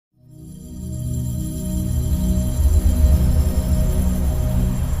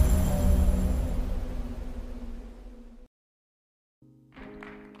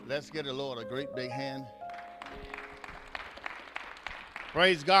Let's give the Lord a great big hand.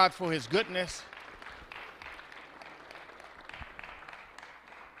 Praise God for his goodness.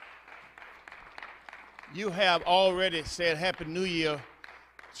 You have already said Happy New Year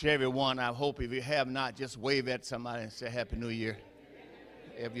to everyone. I hope if you have not, just wave at somebody and say Happy New Year.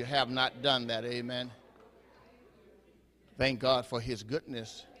 If you have not done that, amen. Thank God for his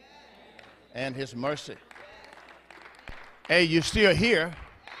goodness and his mercy. Hey, you still here?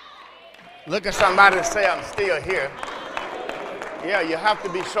 Look at somebody and say, I'm still here. Yeah, you have to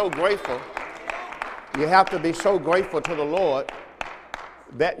be so grateful. You have to be so grateful to the Lord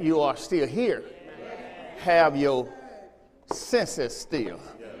that you are still here. Have your senses still.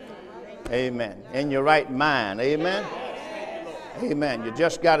 Amen. In your right mind. Amen. Amen. You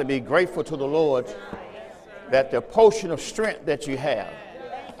just got to be grateful to the Lord that the portion of strength that you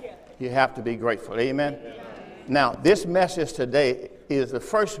have to be grateful. Amen. Now, this message today is the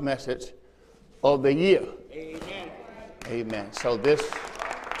first message of the year. Amen. Amen. So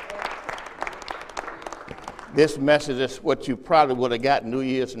this message is what you probably would have got New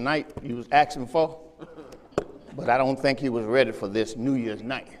Year's night you was asking for. But I don't think you was ready for this New Year's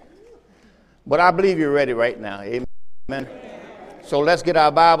night. But I believe you're ready right now. Amen. So let's get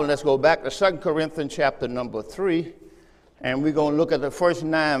our Bible and let's go back to 2 Corinthians chapter number 3. And we're going to look at the first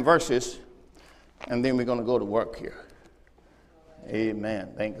 9 verses. And then we're going to go to work here.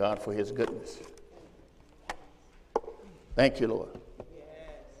 Amen. Thank God for his goodness. Thank you, Lord.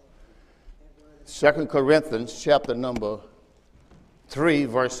 2 Corinthians chapter number 3,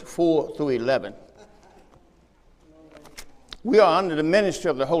 verse 4 through 11. We are under the ministry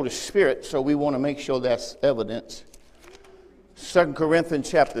of the Holy Spirit, so we want to make sure that's evidence. 2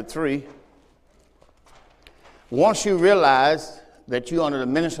 Corinthians chapter 3. Once you realize that you're under the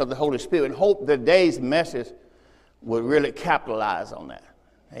ministry of the Holy Spirit, and hope today's message will really capitalize on that.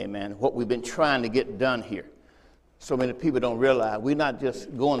 Amen. What we've been trying to get done here. So many people don't realize we're not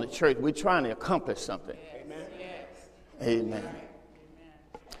just going to church. We're trying to accomplish something. Amen. Amen.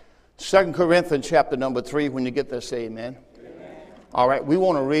 2 Corinthians chapter number 3. When you get there, say amen. Amen. All right. We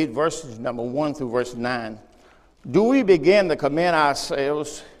want to read verses number 1 through verse 9. Do we begin to commend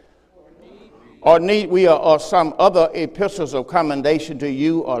ourselves, or need we or some other epistles of commendation to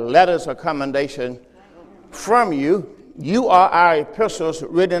you, or letters of commendation from you? You are our epistles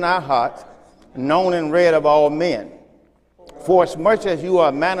written in our hearts, known and read of all men. For as much as you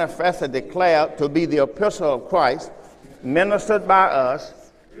are manifestly declared to be the epistle of Christ, ministered by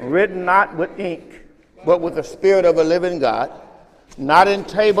us, written not with ink, but with the Spirit of the living God, not in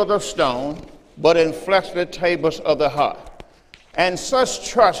tables of stone, but in fleshly tables of the heart. And such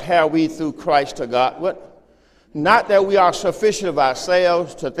trust have we through Christ to God. What? Not that we are sufficient of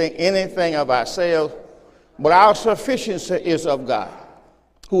ourselves to think anything of ourselves, but our sufficiency is of God,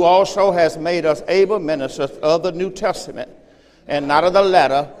 who also has made us able ministers of the New Testament, and not of the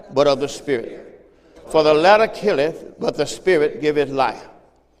letter, but of the Spirit. For the letter killeth, but the Spirit giveth life.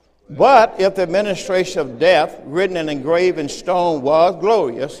 But if the ministration of death, written and engraved in stone, was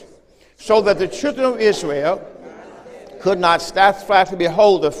glorious, so that the children of Israel could not satisfy to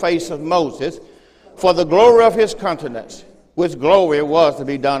behold the face of Moses, for the glory of his countenance, which glory was to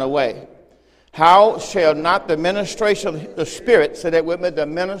be done away. How shall not the ministration of the Spirit, say that with me, the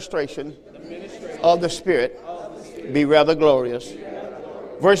ministration of the Spirit be rather glorious?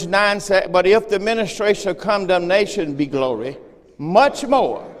 Verse 9 says, but if the ministration of condemnation be glory, much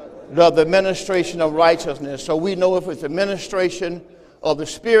more does the ministration of righteousness. So we know if it's the ministration of the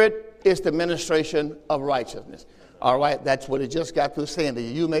Spirit, it's the ministration of righteousness. All right, that's what it just got through saying to you.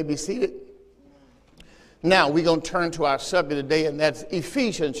 You may be seated. Now we're going to turn to our subject today, and that's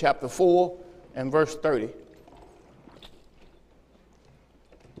Ephesians chapter 4 and verse 30.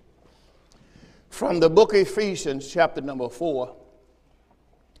 From the book of Ephesians chapter number 4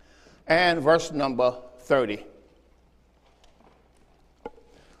 and verse number 30.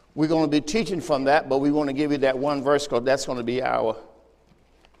 We're going to be teaching from that, but we want to give you that one verse because that's going to be our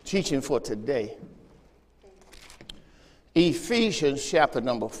teaching for today. Ephesians chapter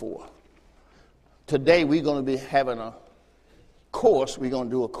number 4. Today we're going to be having a course. We're going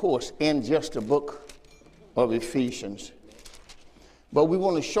to do a course in just the book of Ephesians. But we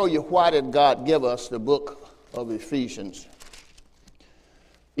want to show you why did God give us the book of Ephesians.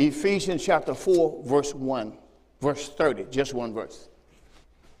 Ephesians chapter 4, verse 1, verse 30, just one verse.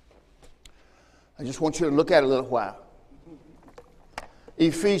 I just want you to look at it a little while.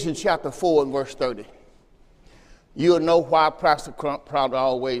 Ephesians chapter 4 and verse 30. You'll know why Pastor Crump probably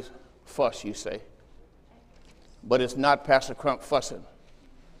always fuss, you say. But it's not Pastor Crump fussing.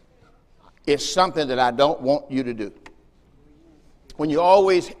 It's something that I don't want you to do. when you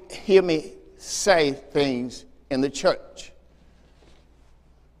always hear me say things in the church,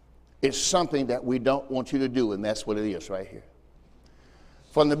 it's something that we don't want you to do, and that's what it is right here.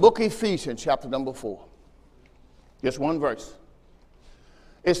 From the book of Ephesians, chapter number 4, just one verse.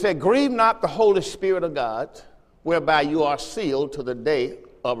 It said, grieve not the Holy Spirit of God, whereby you are sealed to the day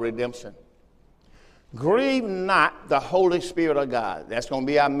of redemption. Grieve not the Holy Spirit of God. That's going to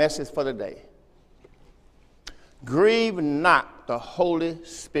be our message for the day. Grieve not the Holy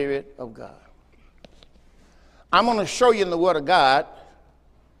Spirit of God. I'm going to show you in the Word of God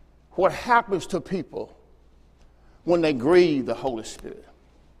what happens to people when they grieve the Holy Spirit.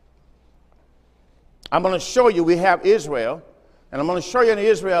 I'm going to show you, we have Israel, and I'm going to show you in the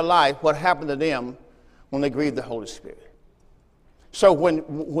Israel life what happened to them when they grieved the Holy Spirit. So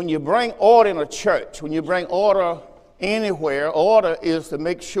when you bring order in a church, when you bring order anywhere, order is to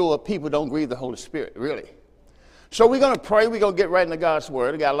make sure people don't grieve the Holy Spirit, really. So we're going to pray. We're going to get right into God's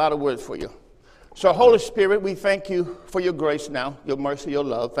Word. I got a lot of words for you. So Holy Spirit, we thank you for your grace now, your mercy, your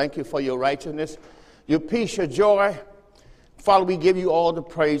love. Thank you for your righteousness, your peace, your joy. Father, we give you all the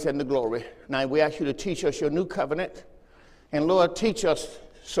praise and the glory. Now we ask you to teach us your new covenant. And Lord, teach us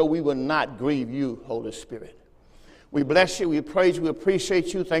so we will not grieve you, Holy Spirit. We bless you, we praise you, we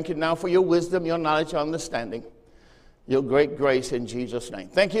appreciate you. Thank you now for your wisdom, your knowledge, your understanding, your great grace in Jesus' name.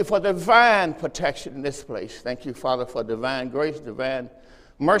 Thank you for divine protection in this place. Thank you, Father, for divine grace, divine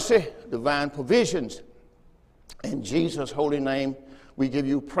mercy, divine provisions. In Jesus' holy name, we give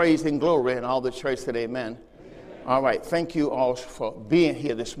you praise and glory, and all the church said amen. All right, thank you all for being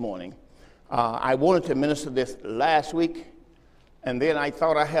here this morning. I wanted to minister this last week, and then I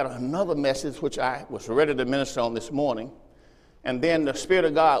thought I had another message which I was ready to minister on this morning. And then the Spirit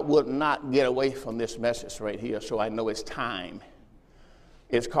of God would not get away from this message right here, so I know it's time.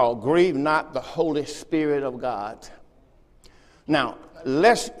 It's called Grieve Not the Holy Spirit of God. Now,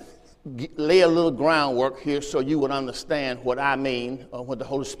 let's lay a little groundwork here so you would understand what I mean or what the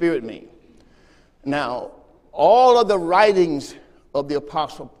Holy Spirit means. Now, all of the writings of the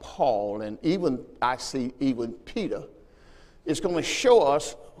Apostle Paul, and even I see even Peter, is going to show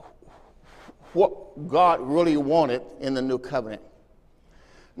us what God really wanted in the new covenant.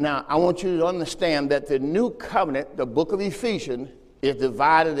 Now, I want you to understand that the new covenant, the book of Ephesians, is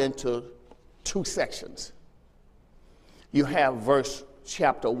divided into two sections. You have verse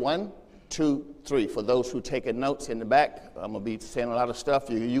chapter 1, 2, 3. For those who taking notes in the back, I'm going to be saying a lot of stuff.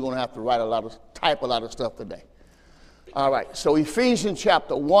 You're going to have to type a lot of stuff today. All right, so Ephesians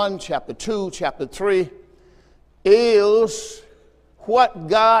chapter 1, chapter 2, chapter 3 is what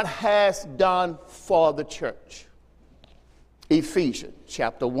God has done for the church. Ephesians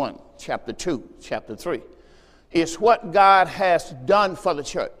chapter 1, chapter 2, chapter 3 is what God has done for the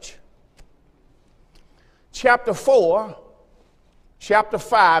church. Chapter 4, chapter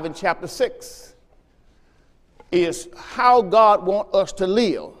 5, and chapter 6 is how God wants us to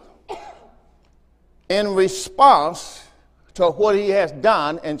live in response to what he has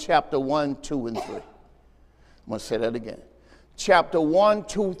done in chapter 1, 2, and 3. I'm going to say that again. Chapter 1,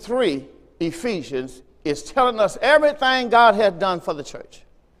 2, 3, Ephesians, is telling us everything God has done for the church.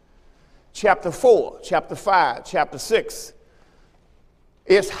 Chapter 4, chapter 5, chapter 6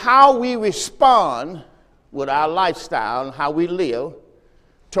 is how we respond with our lifestyle and how we live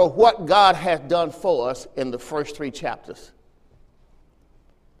to what God has done for us in the first 3 chapters.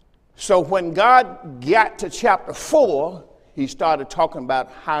 So when God got to chapter 4, he started talking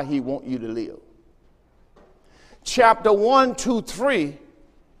about how he wants you to live. Chapter 1, 2, 3,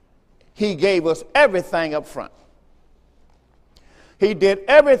 he gave us everything up front. He did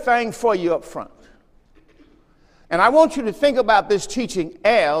everything for you up front. And I want you to think about this teaching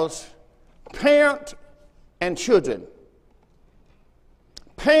as parent and children.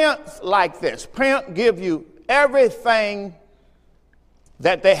 Parents like this. Parents give you everything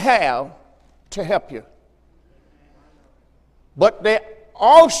that they have to help you. But they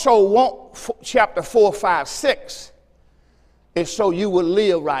also want chapter 4, 5, 6 is so you will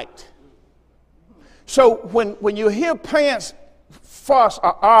live right. So when you hear parents fuss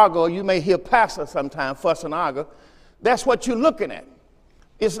or argue, or you may hear pastors sometimes fuss and argue, that's what you're looking at.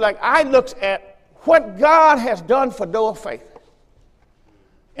 It's like I looked at what God has done for Door of Faith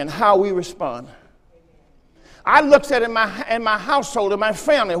and how we respond. I looked at it in my household, in my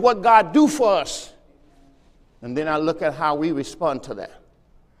family, what God do for us. And then I look at how we respond to that.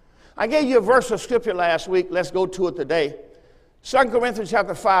 I gave you a verse of scripture last week. Let's go to it today. 2 Corinthians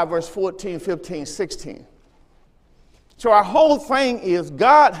chapter 5, verse 14, 15, 16. So our whole thing is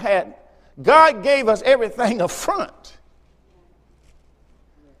God gave us everything up front.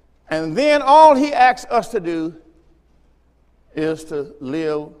 And then all he asks us to do is to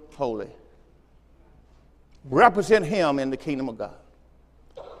live holy. Represent him in the kingdom of God.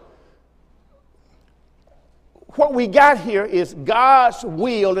 What we got here is God's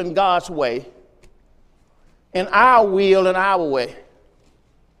will and God's way, and our will and our way.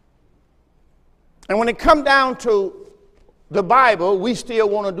 And when it comes down to the Bible, we still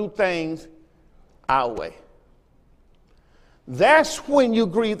want to do things our way. That's when you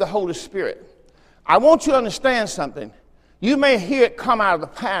grieve the Holy Spirit. I want you to understand something. You may hear it come out of the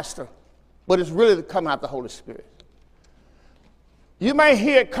pastor, but it's really come out of the Holy Spirit. You may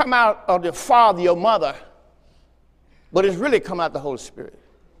hear it come out of the father, your mother, but it's really come out of the Holy Spirit.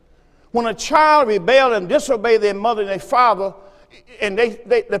 When a child rebel and disobey their mother and their father, and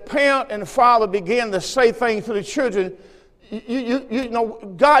the parent and the father begin to say things to the children, you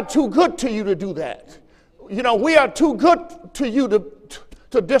know, God too good to you to do that. You know, we are too good to you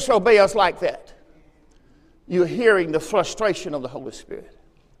to disobey us like that. You're hearing the frustration of the Holy Spirit.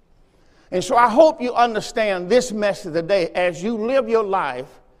 And so I hope you understand this message today as you live your life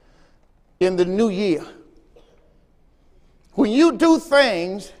in the new year. When you do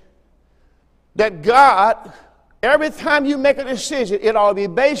things that God, every time you make a decision, it ought to be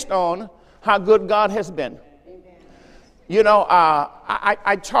based on how good God has been. Amen. You know,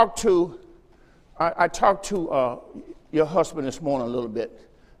 I talked to your husband this morning a little bit,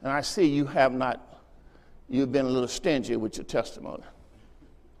 and I see you've been a little stingy with your testimony.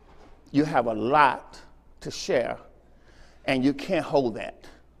 You have a lot to share, and you can't hold that.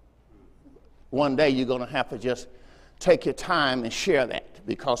 One day you're going to have to just take your time and share that,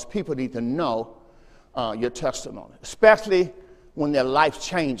 because people need to know your testimony, especially when their life's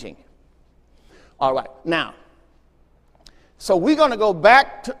changing. All right, now, so we're going to go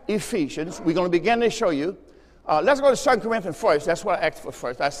back to Ephesians. We're going to begin to show you. Let's go to 2 Corinthians first. That's what I asked for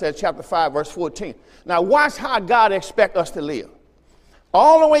first. I said chapter 5, verse 14. Now, watch how God expects us to live.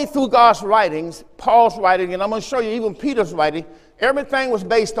 All the way through God's writings, Paul's writing, and I'm going to show you even Peter's writing, everything was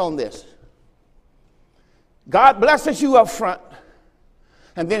based on this. God blesses you up front,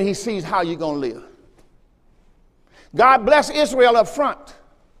 and then he sees how you're going to live. God blessed Israel up front,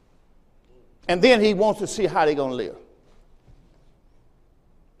 and then he wants to see how they're going to live.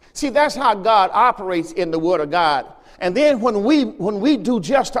 See, that's how God operates in the Word of God. And then when we do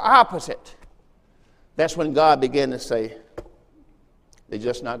just the opposite, that's when God began to say, they're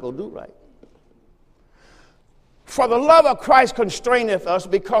just not going to do right. For the love of Christ constraineth us,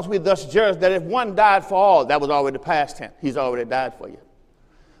 because we thus judge that if one died for all, that was already past tense. He's already died for you.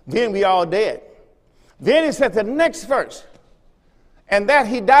 Then we all dead. Then he said the next verse, and that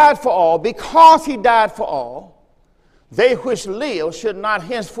he died for all, because he died for all, they which live should not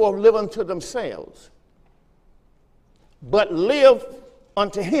henceforth live unto themselves, but live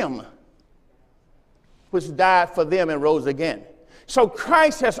unto him which died for them and rose again. So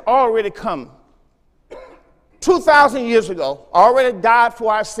Christ has already come 2,000 years ago, already died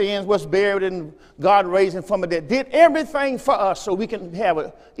for our sins, was buried, and God raised him from the dead, did everything for us so we can have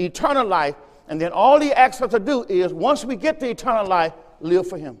an eternal life. And then all he asks us to do is, once we get the eternal life, live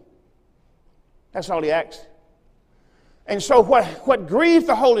for him. That's all he asks. And so what grieves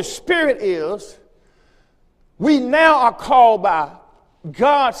the Holy Spirit is, we now are called by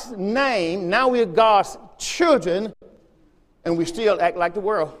God's name. Now we are God's children, and we still act like the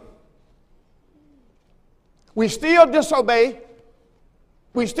world. We still disobey.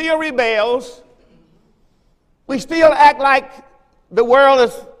 We still rebels. We still act like the world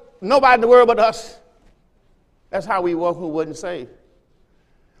is nobody in the world but us. That's how we were who wasn't saved.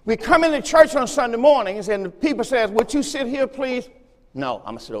 We come into church on Sunday mornings and the people says, would you sit here, please? No, I'm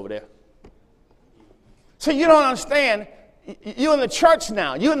going to sit over there. So you don't understand. You're in the church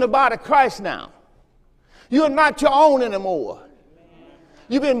now. You're in the body of Christ now. You're not your own anymore.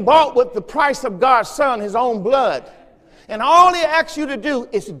 You've been bought with the price of God's Son, his own blood. And all he asks you to do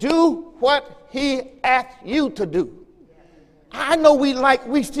is do what he asks you to do. I know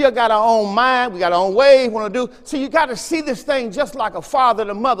we still got our own mind, we got our own way we want to do. So you got to see this thing just like a father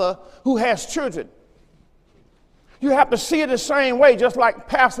and a mother who has children. You have to see it the same way, just like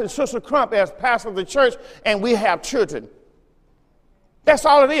Pastor and Sister Crump as pastor of the church, and we have children. That's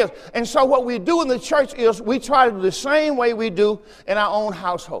all it is. And so what we do in the church is we try to do the same way we do in our own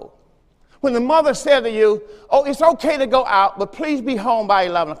household. When the mother said to you, oh, it's okay to go out, but please be home by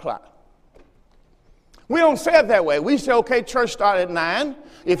 11 o'clock. We don't say it that way. We say, okay, church start at 9.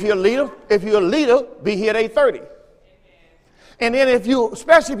 If you're a leader, be here at 8:30. And then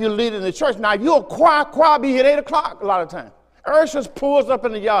especially if you're leading in the church, now if you're a choir be here at 8 o'clock a lot of times. Ushers pulls up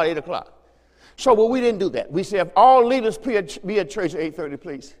in the yard at 8 o'clock. So, we didn't do that. We said, if all leaders be at church at 8:30,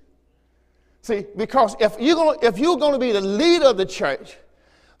 please. See, because if you're going to be the leader of the church,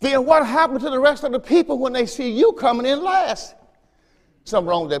 then what happens to the rest of the people when they see you coming in last? Something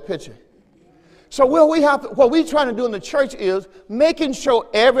wrong with that picture. So what we're trying to do in the church is making sure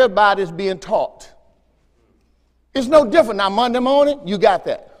everybody's being taught. It's no different. Now, Monday morning, you got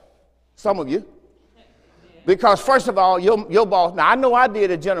that. Some of you. Because first of all, your boss, now I know I did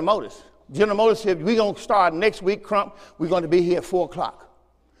at General Motors. General Motors said, we're going to start next week, Crump. We're going to be here at 4 o'clock.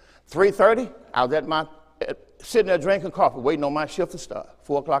 3:30, I was sitting there drinking coffee, waiting on my shift to start,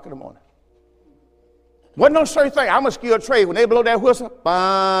 4 o'clock in the morning. Wasn't no such thing. I'm a skilled trade. When they blow that whistle,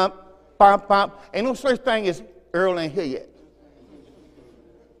 bum, bum, bum, ain't no such thing as Earl ain't here yet.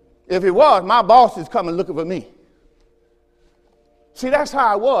 If it was, my boss is coming looking for me. See, that's how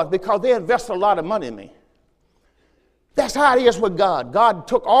I was, because they invested a lot of money in me. That's how it is with God. God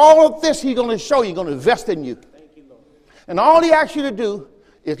took all of this he's going to show you, he's going to invest in you. Thank you, Lord. And all he asks you to do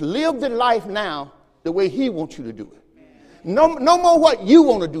is live the life now the way he wants you to do it. No more what you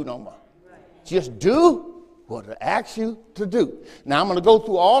want to do no more. Just do what he asks you to do. Now, I'm going to go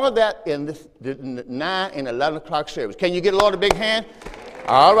through all of that in the 9 and 11 o'clock service. Can you get a Lord a big hand?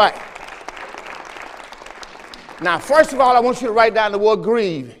 All right. Now, first of all, I want you to write down the word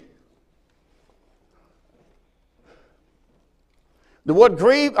grieve. The word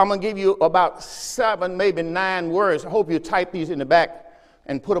grieve, I'm going to give you about 7, maybe 9 words. I hope you type these in the back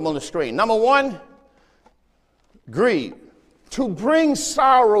and put them on the screen. Number 1, grieve, to bring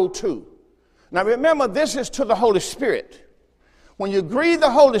sorrow to. Now remember, this is to the Holy Spirit. When you grieve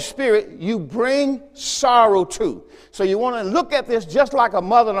the Holy Spirit, you bring sorrow to. So you want to look at this just like a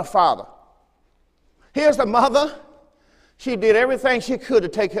mother and a father. Here's the mother. She did everything she could to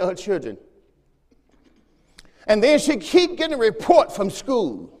take care of her children. And then she keep getting a report from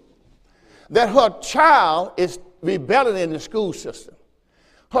school that her child is rebelling in the school system.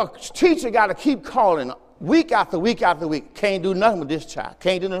 Her teacher got to keep calling week after week after week. Can't do nothing with this child.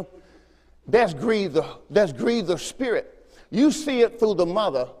 Can't do nothing. That's grieve the Spirit. You see it through the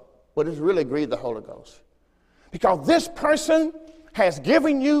mother, but it's really grieve the Holy Ghost. Because this person has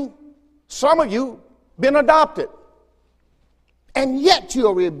given you, some of you, been adopted. And yet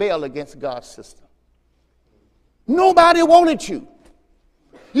you'll rebel against God's system. Nobody wanted you.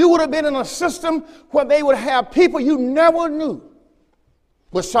 You would have been in a system where they would have people you never knew.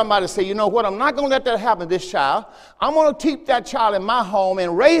 But somebody say, you know what, I'm not going to let that happen to this child. I'm going to keep that child in my home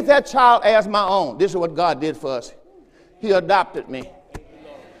and raise that child as my own. This is what God did for us. He adopted me.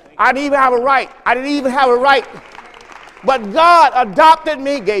 I didn't even have a right. But God adopted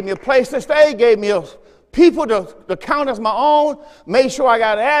me, gave me a place to stay, gave me people to count as my own, made sure I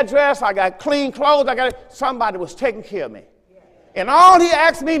got an address, I got clean clothes, somebody was taking care of me. And all he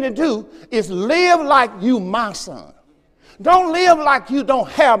asked me to do is live like you my son. Don't live like you don't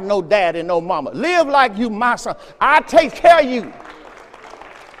have no dad and no mama. Live like you my son. I take care of you.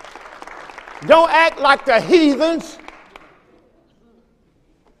 Don't act like the heathens.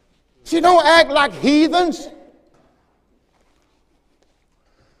 See, don't act like heathens.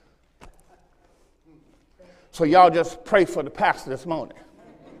 So y'all just pray for the pastor this morning.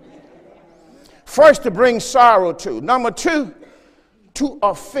 First, to bring sorrow to. Number 2, to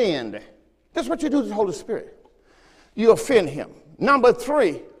offend. That's what you do to the Holy Spirit. You offend him. Number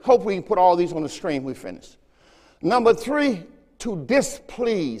 3, hope we can put all these on the screen when we finish. Number 3, to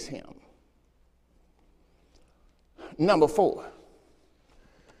displease him. Number 4,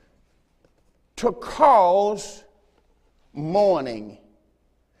 to cause mourning.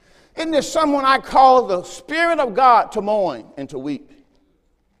 Isn't there someone I call the Spirit of God to mourn and to weep?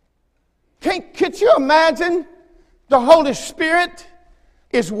 Could you imagine the Holy Spirit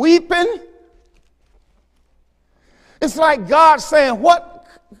is weeping? It's like God saying, what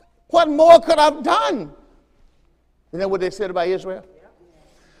more could I have done? Isn't that what they said about Israel?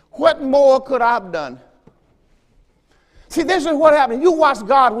 What more could I have done? See, this is what happened. You watch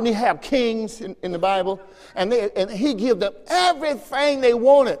God when he have kings in the Bible, and he give them everything they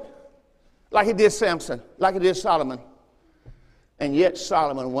wanted, like he did Samson, like he did Solomon. And yet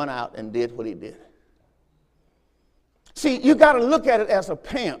Solomon went out and did what he did. See, you got to look at it as a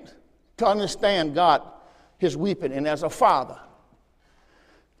parent to understand God, his weeping, and as a father.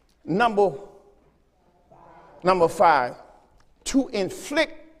 Number 5, to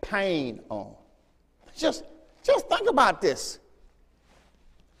inflict pain on. Just think about this.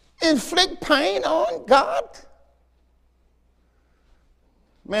 Inflict pain on God?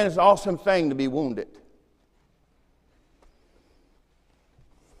 Man, it's an awesome thing to be wounded.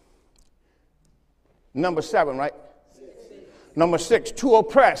 Number 7, right? 6. Number 6, to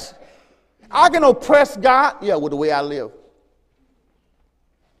oppress. I can oppress God, with the way I live.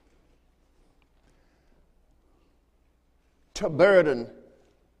 to burden.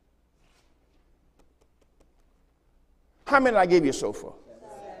 How many did I give you so far?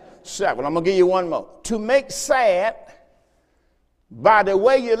 7. I'm going to give you one more. To make sad by the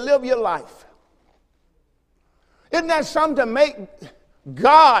way you live your life. Isn't that something to make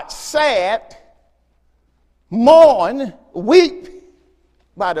God sad, mourn, weep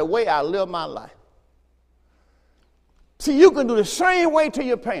by the way I live my life? See, you can do the same way to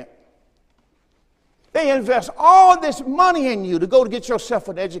your parents. They invest all this money in you to go to get yourself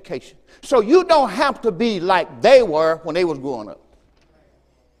an education. So you don't have to be like they were when they was growing up.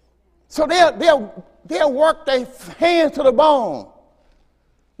 So they'll work their hands to the bone,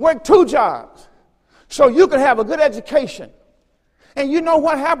 work 2 jobs, so you can have a good education. And you know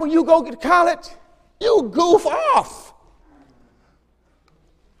what happens when you go to college? You goof off.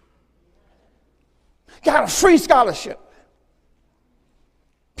 Got a free scholarship.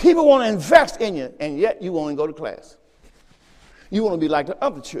 People want to invest in you, and yet you won't go to class. You want to be like the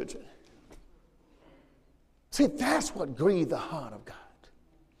other children. See, that's what grieves the heart of God.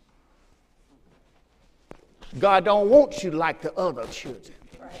 God don't want you like the other children.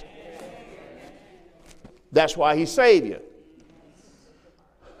 That's why he saved you.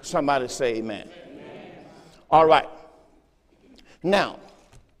 Somebody say amen. All right. Now,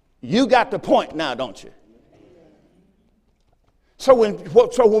 you got the point now, don't you? So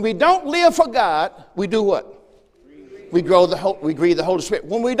when we don't live for God, we do what? We grieve the Holy Spirit.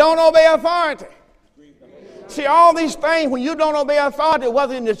 When we don't obey authority. See, all these things, when you don't obey authority,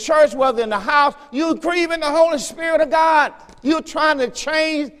 whether in the church, whether in the house, you're grieving the Holy Spirit of God. You're trying to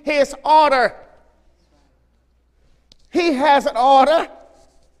change his order. He has an order,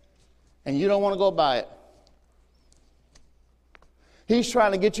 and you don't want to go by it. He's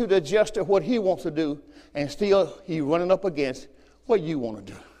trying to get you to adjust to what he wants to do, and still he's running up against what you want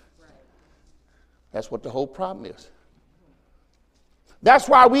to do. That's what the whole problem is. That's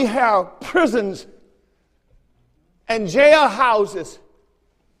why we have prisons and jail houses,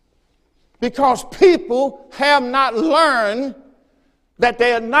 because people have not learned that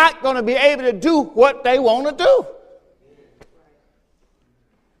they are not going to be able to do what they want to do.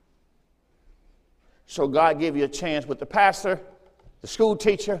 So God gave you a chance with the pastor, the school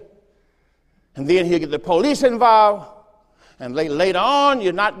teacher, and then he'll get the police involved. And later on,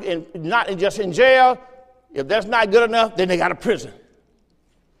 you're not just in jail. If that's not good enough, then they got a prison.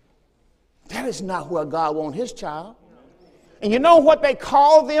 That is not where God wants his child. And you know what they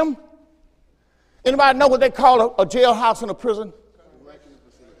call them? Anybody know what they call a jailhouse and a prison?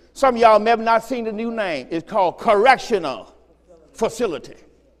 Some of y'all may have not seen the new name. It's called correctional facility.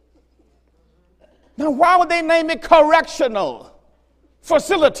 Now, why would they name it correctional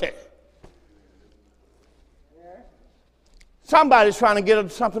facility? Somebody's trying to get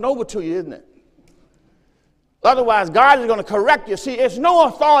something over to you, isn't it? Otherwise, God is going to correct you. See, it's no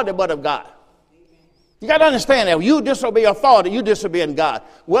authority but of God. You got to understand that. When you disobey authority, you disobeying God.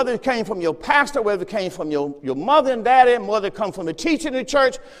 Whether it came from your pastor, whether it came from your mother and daddy, whether it come from the teacher in the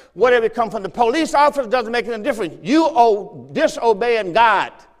church, whatever it come from the police officer, doesn't make any difference. You disobeying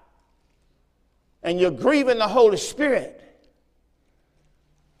God. And you're grieving the Holy Spirit.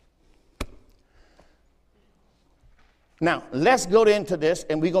 Now, let's go into this,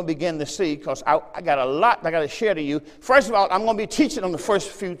 and we're going to begin to see, because I got a lot I got to share to you. First of all, I'm going to be teaching on the first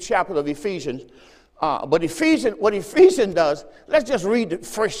few chapters of Ephesians. But what Ephesians does, let's just read the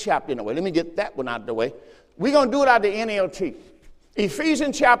first chapter in a way. Let me get that one out of the way. We're going to do it out of the NLT.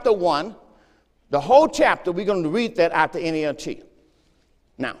 Ephesians chapter 1, the whole chapter, we're going to read that out the NLT.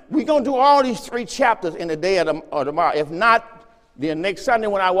 Now, we're going to do all these 3 chapters in a day or tomorrow. If not, then next Sunday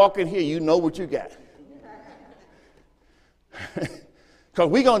when I walk in here, you know what you got.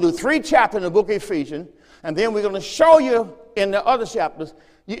 Because we're going to do 3 chapters in the book of Ephesians, and then we're going to show you in the other chapters.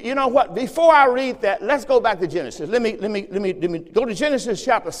 You know what? Before I read that, let's go back to Genesis. Let me go to Genesis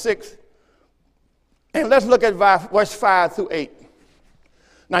chapter 6, and let's look at verse 5 through 8.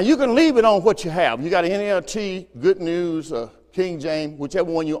 Now, you can leave it on what you have. You got an NLT, Good News, King James,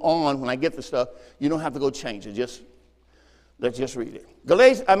 whichever one you're on. When I get the stuff, you don't have to go change it. Let's just read it.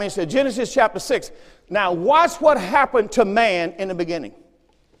 Genesis chapter 6. Now, watch what happened to man in the beginning.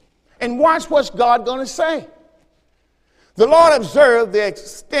 And watch what's God going to say. The Lord observed the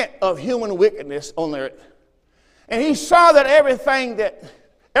extent of human wickedness on the earth. And he saw that everything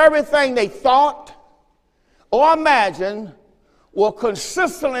they thought or imagined were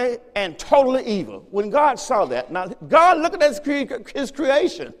consistently and totally evil. When God saw that, now God looked at his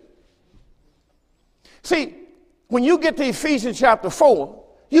creation. See, when you get to Ephesians chapter 4,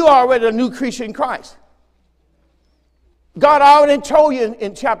 you are already a new creature in Christ. God already told you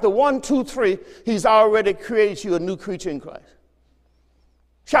in chapter 1, 2, 3, he's already created you a new creature in Christ.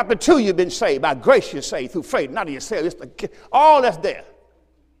 Chapter 2, you've been saved. By grace you're saved through faith, not of yourself. It's all that's there.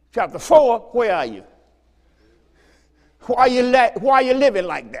 Chapter 4, where are you? Why are you living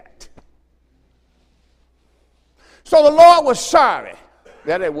like that? So the Lord was sorry.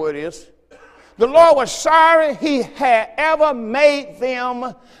 That word is. The Lord was sorry he had ever made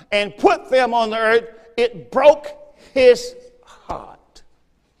them and put them on the earth. It broke his heart.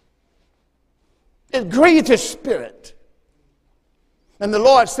 It grieved his spirit. And the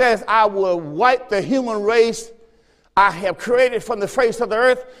Lord says, I will wipe the human race I have created from the face of the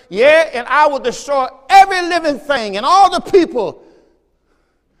earth. Yeah, and I will destroy every living thing and all the people.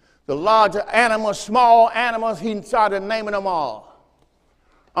 The larger animals, small animals, he started naming them all.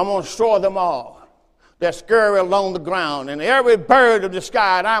 I'm going to destroy them all. They're scurry along the ground. And every bird of the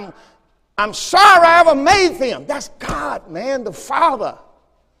sky. And I'm sorry I ever made them. That's God, man, the Father.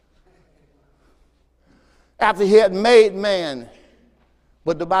 After he had made man.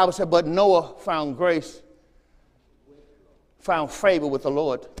 But the Bible said, but Noah found grace, found favor with the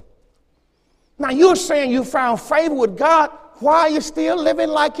Lord. Now you're saying you found favor with God. Why are you still living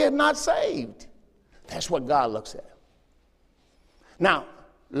like you're not saved? That's what God looks at. Now,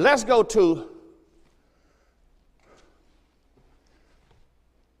 let's go to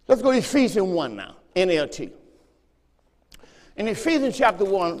Ephesians 1 now, NLT. In Ephesians chapter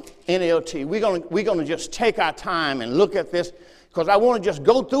 1, NLT, we're going to just take our time and look at this because I want to just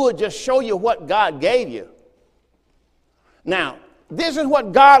go through it, just show you what God gave you. Now, this is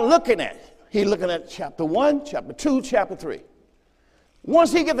what God looking at. He's looking at chapter 1, chapter 2, chapter 3.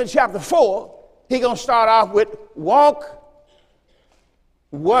 Once he gets to chapter 4, he's going to start off with walk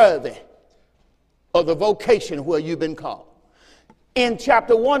worthy of the vocation where you've been called. In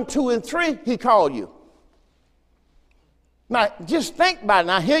chapter 1, 2, and 3, he called you. Now, just think about it.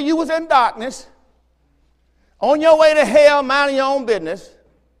 Now, here you was in darkness, on your way to hell, minding your own business,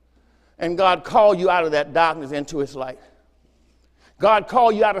 and God called you out of that darkness into his light. God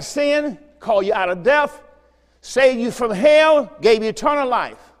called you out of sin, called you out of death, saved you from hell, gave you eternal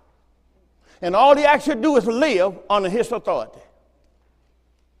life. And all he asked you to do is live under his authority.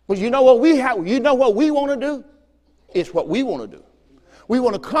 But you know what we have? You know what we want to do? It's what we want to do. We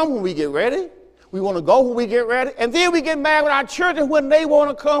want to come when we get ready. We want to go when we get ready. And then we get mad with our children when they want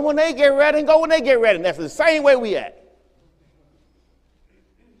to come when they get ready and go when they get ready. And that's the same way we act.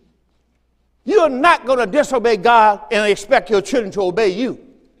 You're not going to disobey God and expect your children to obey you.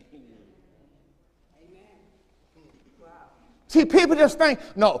 See, people just think,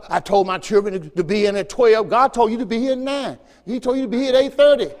 no, I told my children to be in at 12. God told you to be here at 9. He told you to be here at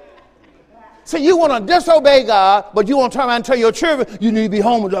 8:30. See, you want to disobey God, but you want to turn around and tell your children you need to be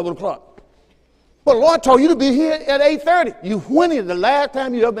home at 11 o'clock. But the Lord told you to be here at 8:30. When is the last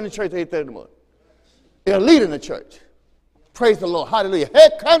time you ever been to church at 8:30 in the morning? You're a leader in the church. Praise the Lord. Hallelujah.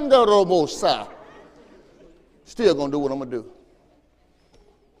 Still going to do what I'm going to do.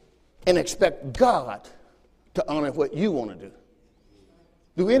 And expect God to honor what you want to do.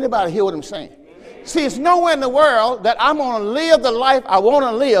 Do anybody hear what I'm saying? See, it's nowhere in the world that I'm going to live the life I want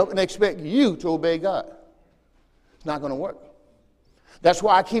to live and expect you to obey God. It's not going to work. That's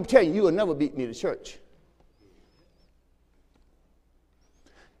why I keep telling you, you will never beat me to church.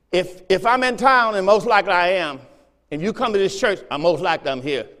 If I'm in town, and most likely I am, and you come to this church, I'm most likely I'm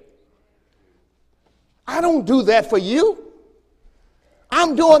here. I don't do that for you.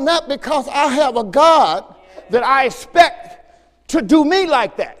 I'm doing that because I have a God that I expect to do me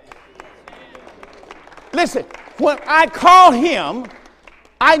like that. Listen, when I call him,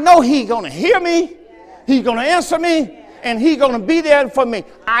 I know he's going to hear me, he's going to answer me, and he's going to be there for me.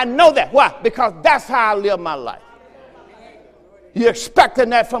 I know that. Why? Because that's how I live my life. You're expecting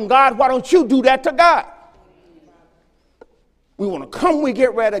that from God. Why don't you do that to God? We want to come, we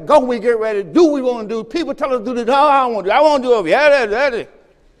get ready, go, we get ready, do what we want to do. People tell us to do this. Oh, I don't want to do it. I want to do it. Yeah, that's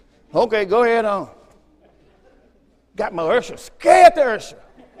okay, go ahead on. Got my usher, scared the usher.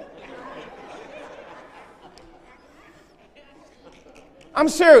 I'm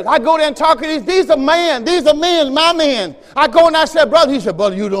serious. I go there and talk to these are men, my men. I go and I said, brother, he said,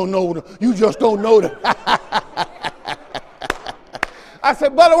 brother, you don't know them. You just don't know them. I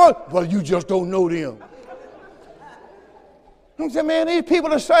said, brother, what? Well, you just don't know them. I said, man, these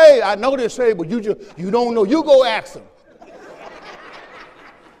people are saved. I know they're saved, but you don't know. You go ask them.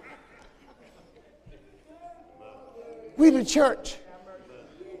 We the church.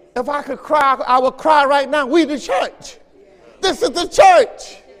 If I could cry, I would cry right now. We the church. This is the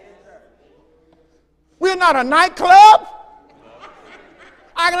church. We're not a nightclub.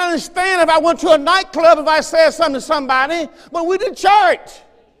 I can understand if I went to a nightclub if I said something to somebody, but we're the church.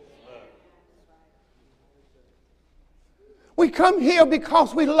 We come here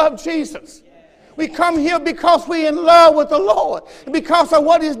because we love Jesus. We come here because we're in love with the Lord, because of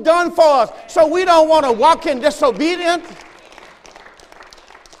what he's done for us. So we don't want to walk in disobedience.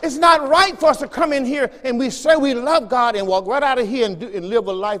 It's not right for us to come in here and we say we love God and walk right out of here and live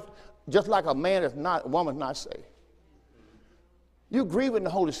a life just like a man is not, a woman is not saved. You're grieving the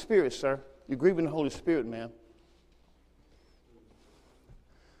Holy Spirit, sir. You're grieving the Holy Spirit, ma'am.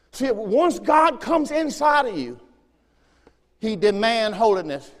 See, once God comes inside of you, he demands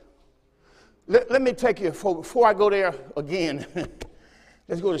holiness. Let me take you, before I go there again,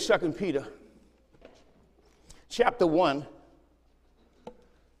 let's go to 2 Peter, chapter 1.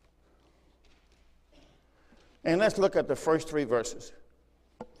 And let's look at the first 3 verses.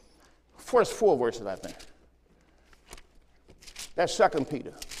 First 4 verses, I think. That's 2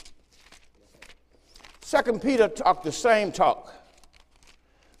 Peter. 2 Peter talked the same talk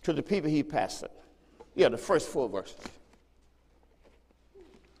to the people he pastored. Yeah, the first 4 verses.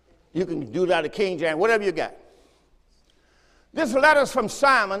 You can do that at King James, whatever you got. This letter is from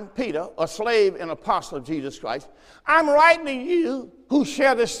Simon Peter, a slave and apostle of Jesus Christ. I'm writing to you who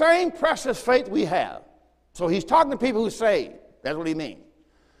share the same precious faith we have. So he's talking to people who say, that's what he means.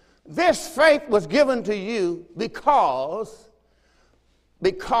 This faith was given to you because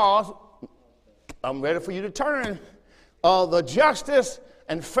I'm ready for you to turn of the justice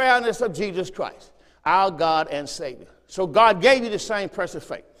and fairness of Jesus Christ, our God and Savior. So God gave you the same precious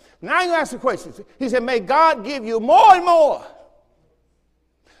faith. Now you ask the question. He said, may God give you more and more.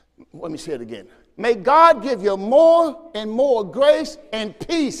 Let me say it again. May God give you more and more grace and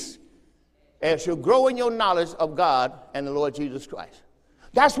peace as you grow in your knowledge of God and the Lord Jesus Christ.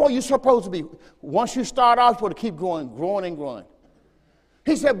 That's what you're supposed to be. Once you start off, you're supposed to keep growing and growing.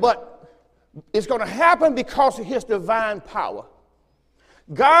 He said, but it's going to happen because of his divine power.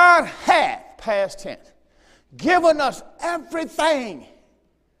 God had, past tense, given us everything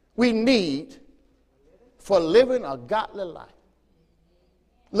we need for living a godly life.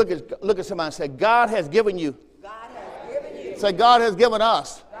 Look at somebody and say, God has given you. God has given you. Say, God has given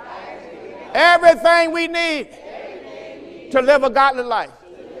us everything we need to live a godly life.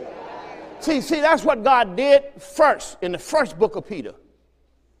 See, that's what God did first in the first book of Peter.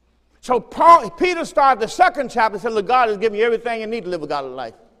 So Peter started the second chapter and said, look, God has given you everything you need to live a godly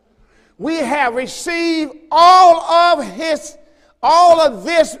life. We have received all of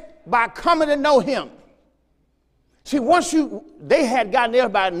this by coming to know him. See, they had gotten there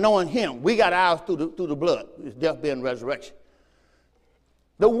by knowing him. We got ours through the blood, his death, burial, and resurrection.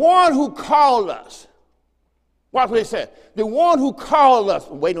 The one who called us, watch what he said. The one who called us,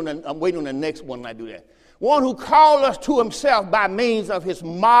 I'm waiting on the next one when I do that. One who called us to himself by means of his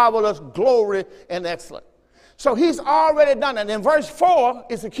marvelous glory and excellence. So he's already done it. And verse 4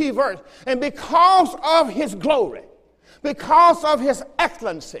 is the key verse. And because of his glory, because of his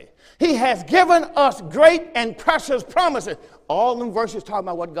excellency, he has given us great and precious promises. All them verses talking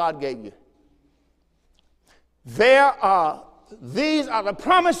about what God gave you. These are the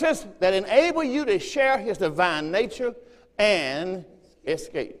promises that enable you to share his divine nature and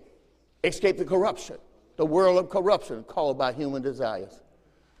escape the corruption, the world of corruption called by human desires.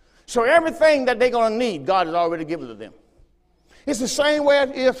 So everything that they're going to need, God has already given to them. It's the same way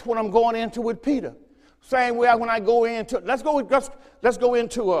it is when I'm going into with Peter. Same way when I go into, let's go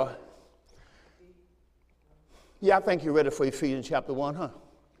into yeah, I think you're ready for Ephesians chapter 1, huh?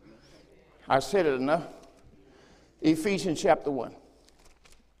 I said it enough. Ephesians chapter 1.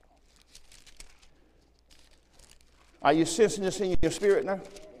 Are you sensing this in your spirit now?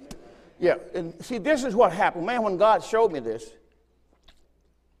 Yeah, and see, this is what happened. Man, when God showed me this,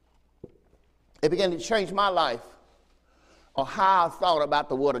 it began to change my life or how I thought about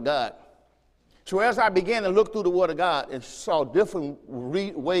the Word of God. So as I began to look through the Word of God and saw different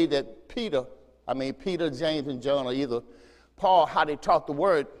way that Peter, James, and John, or either Paul, how they taught the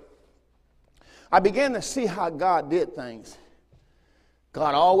Word, I began to see how God did things.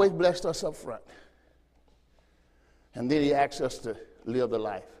 God always blessed us up front. And then he asked us to live the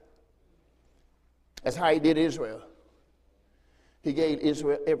life. That's how he did Israel. He gave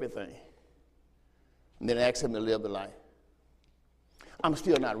Israel everything. And then asked him to live the life. I'm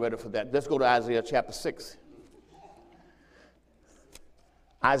still not ready for that. Let's go to Isaiah chapter 6.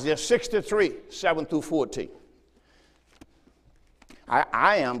 Isaiah 63, 7 through 14.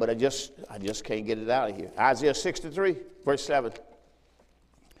 I am, but I just can't get it out of here. Isaiah 63, verse 7.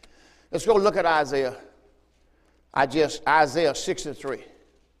 Let's go look at Isaiah 63.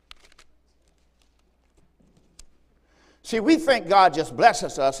 See, we think God just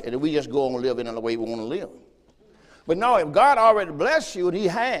blesses us and we just go on living in the way we want to live. But no, if God already blessed you,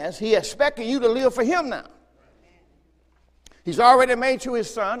 and He expecting you to live for Him now. He's already made you His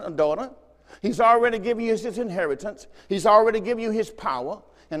son or daughter. He's already given you His inheritance. He's already given you His power.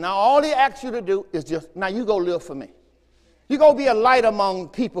 And now all He asks you to do is just, now you go live for me. You go be a light among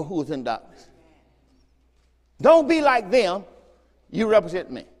people who's in darkness. Don't be like them. You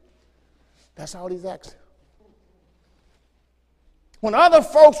represent me. That's all He's asking. When other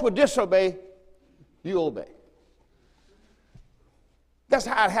folks would disobey, you obey. That's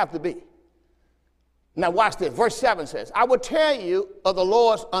how it have to be. Now watch this. Verse 7 says, I will tell you of the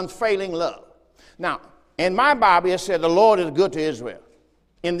Lord's unfailing love. Now, in my Bible, it said the Lord is good to Israel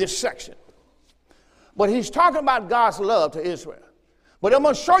in this section. But he's talking about God's love to Israel. But I'm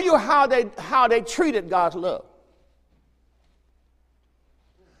going to show you how they treated God's love.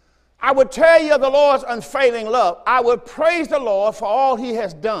 I would tell you of the Lord's unfailing love. I would praise the Lord for all He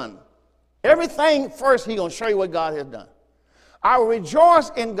has done. Everything first, He's going to show you what God has done. I will rejoice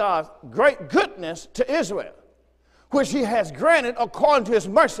in God's great goodness to Israel, which He has granted according to His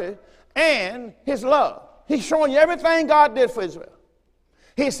mercy and His love. He's showing you everything God did for Israel.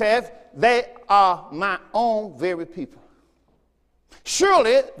 He says, they are my own very people.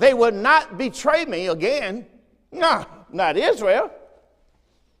 Surely they will not betray me again. No, not Israel.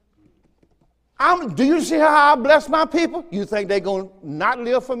 Do you see how I bless my people? You think they're going to not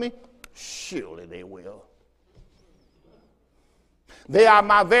live for me? Surely they will. They are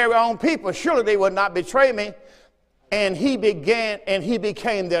my very own people. Surely they will not betray me. And he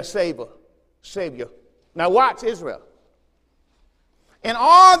became their savior. Now watch Israel. In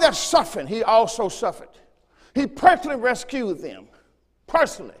all their suffering, He also suffered. He personally rescued them.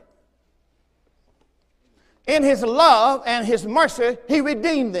 Personally. In His love and His mercy, He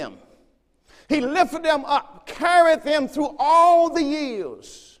redeemed them. He lifted them up, carried them through all the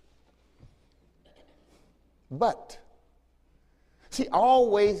years. But, see,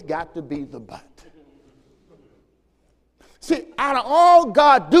 always got to be the but. See, out of all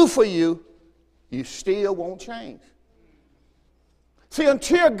God do for you, you still won't change. See,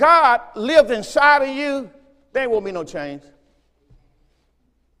 until God lives inside of you, there won't be no change.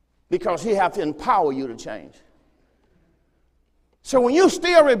 Because He has to empower you to change. So when you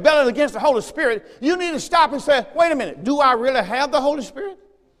still rebelling against the Holy Spirit, you need to stop and say, wait a minute, do I really have the Holy Spirit?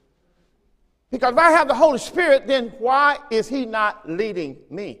 Because if I have the Holy Spirit, then why is He not leading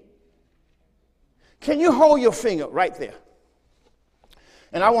me? Can you hold your finger right there?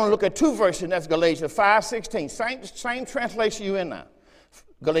 And I want to look at two verses, and that's Galatians 5:16. Same translation you in now.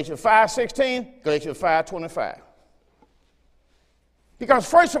 Galatians 5:16, Galatians 5:25. Because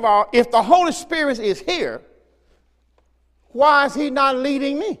first of all, if the Holy Spirit is here, why is He not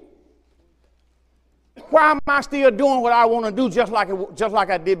leading me? Why am I still doing what I want to do just like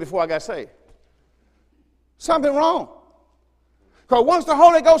I did before I got saved? Something wrong. Because once the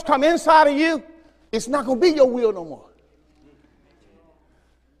Holy Ghost come inside of you, it's not going to be your will no more.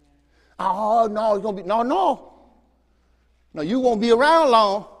 Oh, no, it's going to be, no. No, you won't be around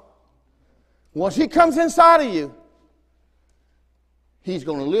long. Once He comes inside of you, He's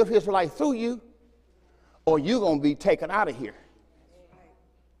going to live His life through you, or you're going to be taken out of here.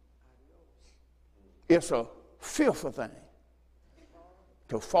 It's a fearful thing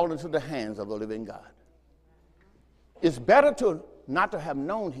to fall into the hands of the living God. It's better not to have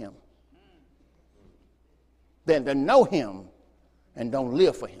known Him than to know Him and don't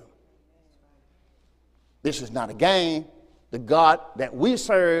live for Him. This is not a game. The God that we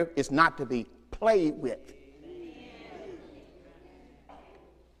serve is not to be played with.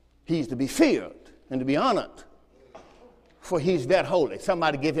 He's to be feared and to be honored, for He's that holy.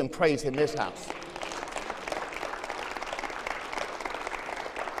 Somebody give Him praise in this house.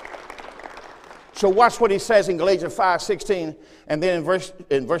 So watch what he says in Galatians 5:16, and then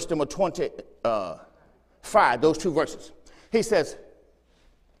in verse number 25, those two verses. He says,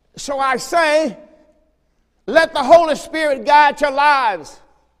 so I say, let the Holy Spirit guide your lives.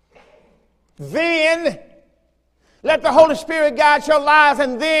 Then, let the Holy Spirit guide your lives,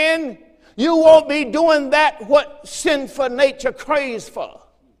 and then you won't be doing that what sinful nature craves for.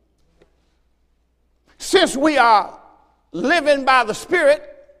 Since we are living by the Spirit,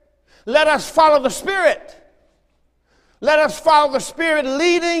 let us follow the Spirit. Let us follow the Spirit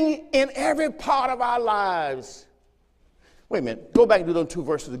leading in every part of our lives. Wait a minute. Go back and do those two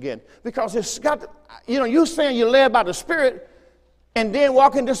verses again. Because it's got, you're saying you're led by the Spirit and then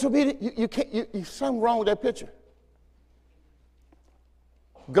walk in disobedience. You something wrong with that picture.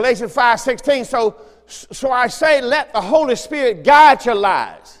 Galatians 5:16. So I say, let the Holy Spirit guide your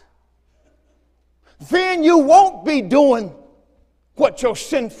lives. then you won't be doing what your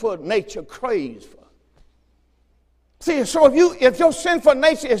sinful nature craves for. See, so if your sinful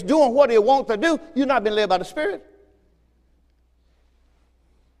nature is doing what it wants to do, you're not being led by the Spirit.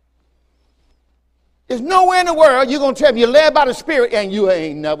 There's nowhere in the world you're going to tell me you're led by the Spirit and you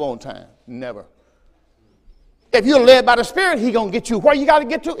ain't never on time. Never. If you're led by the Spirit, he's going to get you where you got to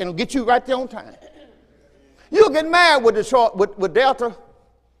get to, and he'll get you right there on time. You'll get mad with Delta.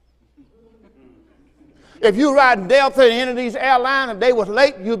 If you ride Delta and any of these airlines and they was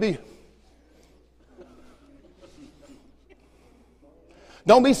late, you'll be.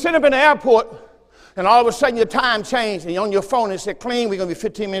 Don't be sitting up in the airport and all of a sudden your time changed and on your phone it said, clean, we're going to be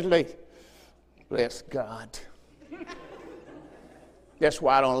 15 minutes late. Bless God. That's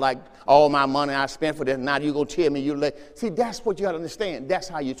why I don't like all my money I spent for this. Now you're going to tell me you're late. See, that's what you got to understand. That's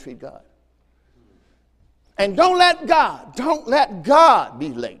how you treat God. And don't let God be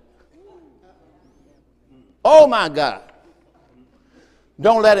late. Oh my God.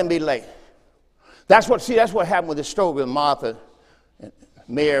 Don't let him be late. That's what happened with the story with Martha, and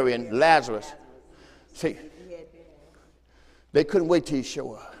Mary, and Lazarus. See, they couldn't wait till he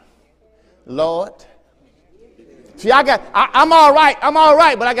showed up. Lord. See, I'm all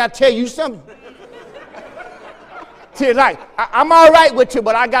right, but I got to tell you something. See, like, I'm all right with you,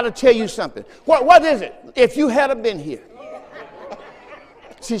 but I got to tell you something. What is it? If you hadn't been here.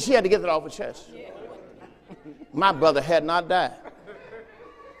 See, she had to get that off her chest. My brother had not died.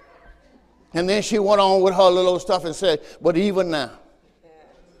 And then she went on with her little stuff and said, but even now.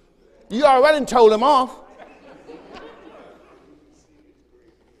 You already told him off.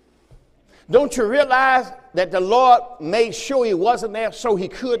 Don't you realize that the Lord made sure he wasn't there so he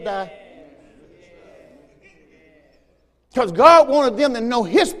could die? Because God wanted them to know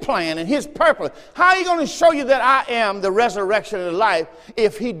his plan and his purpose. How are you going to show you that I am the resurrection and the life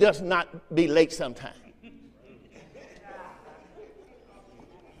if he does not be late sometime?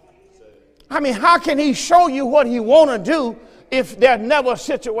 I mean, how can he show you what he want to do if there's never a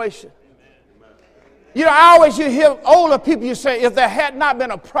situation? You know, I always hear older people, you say, if there had not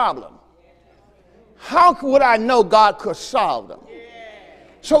been a problem, how would I know God could solve them?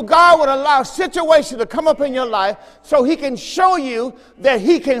 So God would allow situations to come up in your life so he can show you that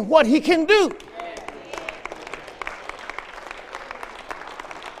what he can do.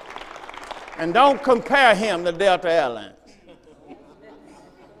 And don't compare him to Delta Airlines.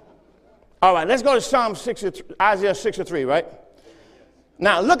 All right, let's go to Isaiah 63, right?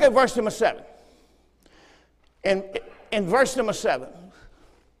 Now, look at verse number 7. In verse number 7,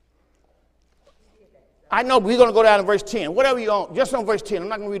 I know we're going to go down to verse 10. Whatever you want, just on verse 10. I'm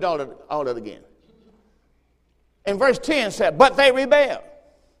not going to read all of it again. In verse 10 said, but they rebelled.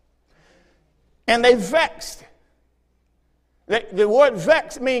 And they vexed. The word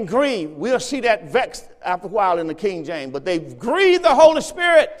vex means grieve. We'll see that vexed after a while in the King James. But they grieved the Holy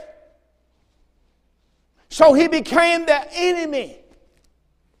Spirit. So he became their enemy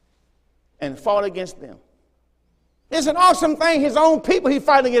and fought against them. It's an awesome thing. His own people, he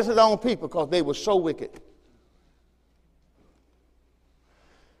fought against his own people because they were so wicked.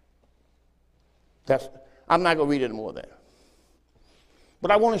 I'm not going to read any more of that.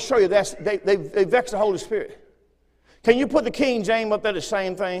 But I want to show you that they vexed the Holy Spirit. Can you put the King James up there, the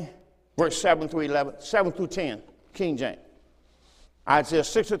same thing? Verse 7 through 11, 7 through 10, King James. Isaiah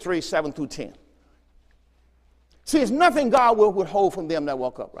 63, 7 through 10. See, it's nothing God will withhold from them that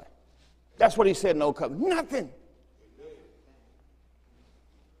walk upright. That's what he said in Old Covenant. Nothing.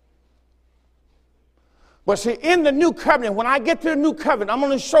 But see, in the new covenant, when I get to the new covenant, I'm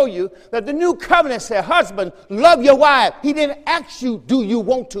going to show you that the new covenant said, husband, love your wife. He didn't ask you, do you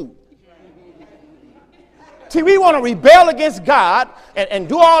want to? See, we want to rebel against God and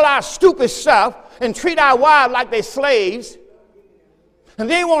do all our stupid stuff and treat our wives like they're slaves. And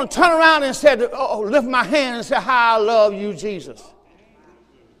then you want to turn around and say, lift my hand and say, how I love you, Jesus.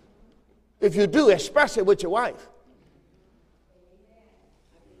 If you do, express it with your wife.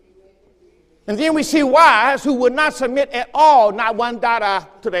 And then we see wives who would not submit at all, not one dada,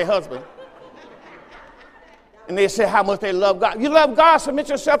 to their husband. And they say how much they love God. You love God, submit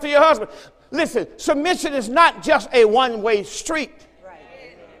yourself to your husband. Listen, submission is not just a one-way street.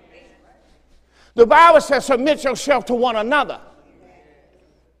 The Bible says submit yourself to one another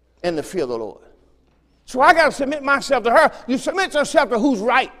in the fear of the Lord. So I got to submit myself to her. You submit yourself to who's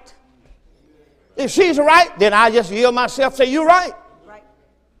right. If she's right, then I just yield myself, say, you're right.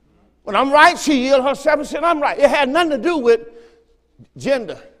 When I'm right, she yielded herself and said, I'm right. It had nothing to do with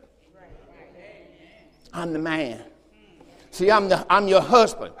gender. I'm the man. See, I'm your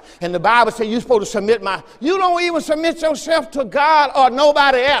husband. And the Bible says you're supposed to submit you don't even submit yourself to God or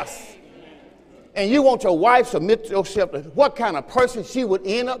nobody else. And you want your wife to submit yourself to what kind of person she would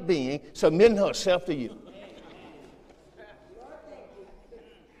end up being, submitting herself to you.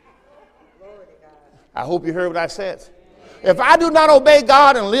 I hope you heard what I said. If I do not obey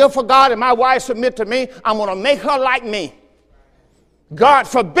God and live for God and my wife submit to me, I'm going to make her like me. God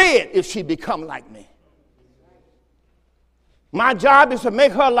forbid if she become like me. My job is to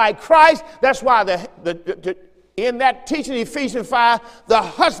make her like Christ. That's why in that teaching, Ephesians 5, the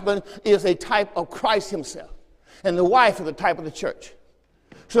husband is a type of Christ himself. And the wife is the type of the church.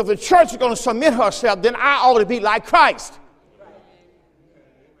 So if the church is going to submit herself, then I ought to be like Christ.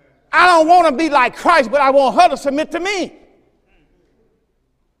 I don't want to be like Christ, but I want her to submit to me.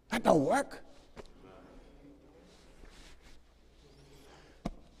 That don't work.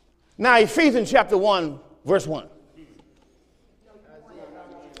 Now, Ephesians chapter 1, verse 1.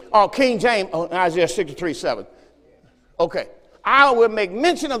 Oh, King James, Isaiah 63:7. Okay. I will make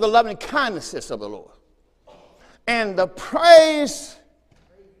mention of the loving kindnesses of the Lord and the praises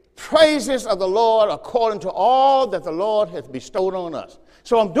of the Lord according to all that the Lord has bestowed on us.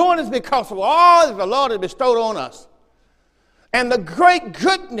 So I'm doing this because of all that the Lord has bestowed on us. And the great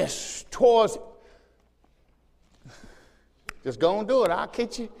goodness towards, just go and do it, I'll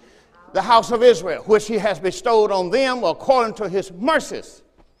catch you, the house of Israel, which he has bestowed on them according to his mercies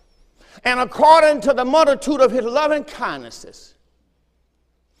and according to the multitude of his loving kindnesses.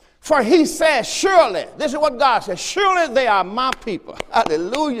 For he says, surely, this is what God says, surely they are my people.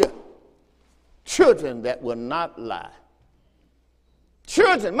 Hallelujah. Children that will not lie.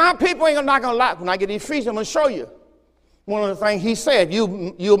 Children, my people ain't not going to lie. When I get Ephesians, I'm going to show you. One of the things he said,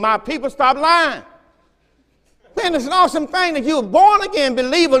 you my people, stop lying. Man, it's an awesome thing that you're born again,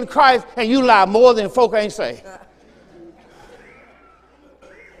 believer in Christ, and you lie more than folk ain't say.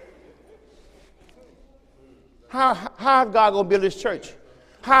 How is God going to build this church?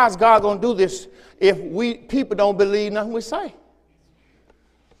 How is God going to do this if we people don't believe nothing we say?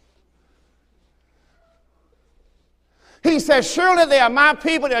 He says, surely they are my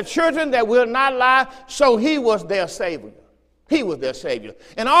people, their children that will not lie. So he was their Savior. He was their Savior.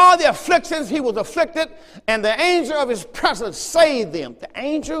 In all the afflictions, he was afflicted, and the angel of his presence saved them. The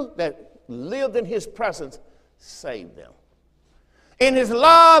angel that lived in his presence saved them. In his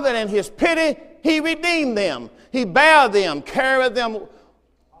love and in his pity, he redeemed them. He bare them, carried them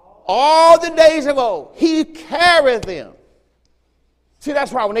all the days of old. He carried them. See,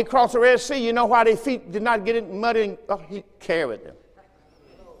 that's why when they crossed the Red Sea, you know why their feet did not get in muddy? He carried them.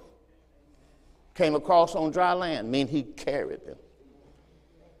 Came across on dry land, mean he carried them.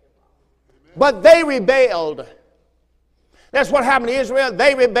 But they rebelled. That's what happened to Israel.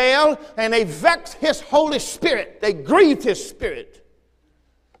 They rebelled and they vexed his Holy Spirit. They grieved his spirit.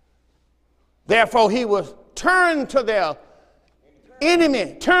 Therefore, he was turned to their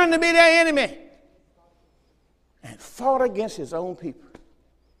enemy, turned to be their enemy, and fought against his own people.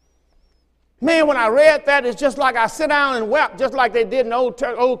 Man, when I read that, it's just like I sit down and wept, just like they did in the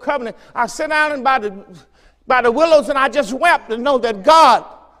old covenant. I sit down and by the willows and I just wept and know that God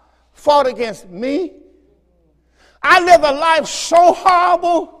fought against me. I lived a life so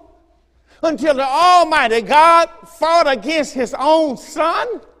horrible until the Almighty God fought against his own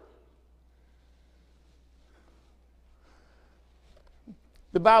son.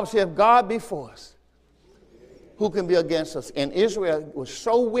 The Bible says, if God be for us, who can be against us? And Israel was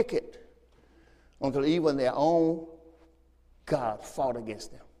so wicked until even their own God fought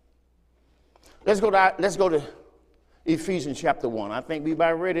against them. Let's go to Ephesians chapter 1. I think we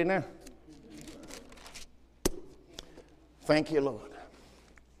about ready now. Thank you, Lord.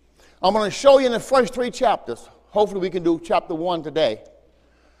 I'm going to show you in the first 3 chapters. Hopefully we can do chapter 1 today.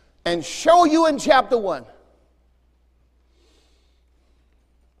 And show you in chapter 1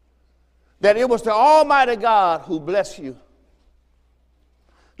 that it was the Almighty God who blessed you.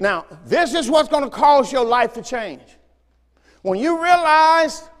 Now, this is what's going to cause your life to change. When you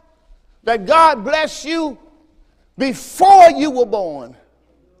realize that God blessed you before you were born.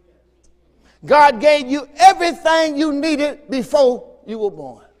 God gave you everything you needed before you were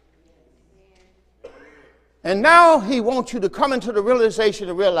born. And now he wants you to come into the realization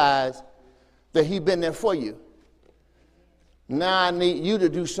to realize that he's been there for you. Now I need you to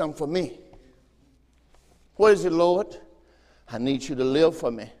do something for me. What is it, Lord? I need you to live for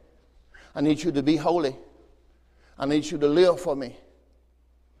me. I need you to be holy. I need you to live for me.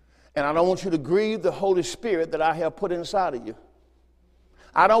 And I don't want you to grieve the Holy Spirit that I have put inside of you.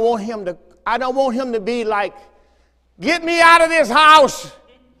 I don't want him to be like, get me out of this house.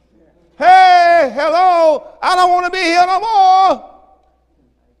 Hey, hello, I don't want to be here no more.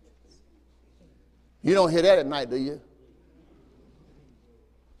 You don't hear that at night, do you?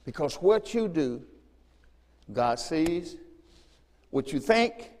 Because what you do, God sees. What you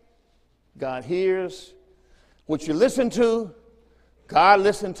think, God hears. What you listen to, God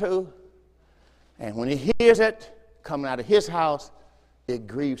listens to. And when he hears it coming out of his house, it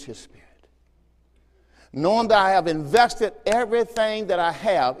grieves his spirit. Knowing that I have invested everything that I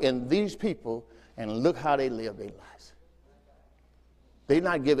have in these people, and look how they live their lives. They're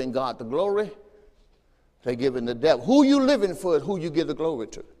not giving God the glory. They're giving the devil. Who you living for is who you give the glory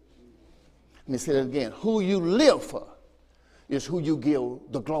to. Let me say that again. Who you live for is who you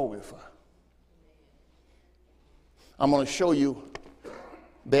give the glory for. I'm going to show you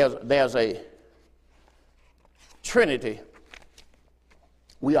there's a Trinity.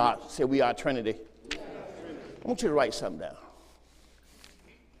 We are Trinity. I want you to write something down.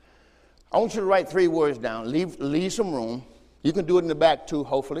 I want you to write 3 words down. Leave some room. You can do it in the back too,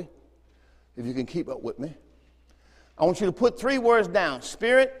 hopefully, if you can keep up with me. I want you to put 3 words down: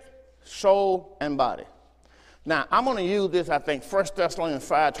 spirit, soul, and body. Now, I'm going to use this, I think, 1 Thessalonians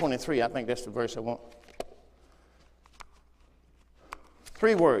 5:23. I think that's the verse I want.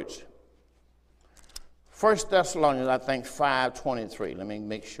 3 words. 1 Thessalonians, I think, 5:23. Let me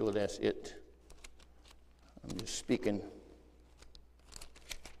make sure that's it. I'm just speaking.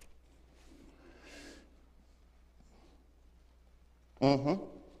 Mm-hmm.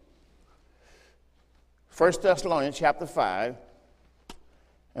 1 Thessalonians chapter 5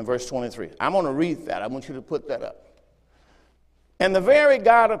 and verse 23. I'm going to read that. I want you to put that up. And the very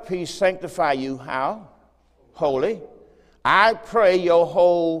God of peace sanctify you, how? Holy. I pray your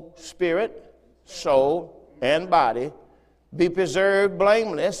whole spirit, soul, and body be preserved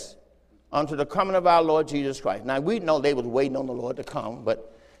blameless unto the coming of our Lord Jesus Christ. Now, we know they was waiting on the Lord to come,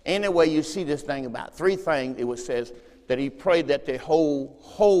 but anyway, you see this thing about 3 things. It says that he prayed that the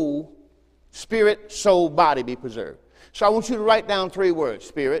whole spirit, soul, body be preserved. So I want you to write down 3 words: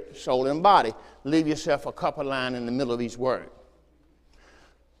 spirit, soul, and body. Leave yourself a couple lines in the middle of each word.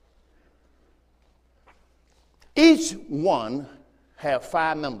 Each one have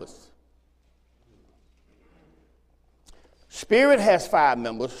 5 members. Spirit has 5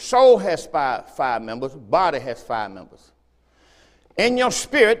 members, soul has 5 members, body has 5 members. In your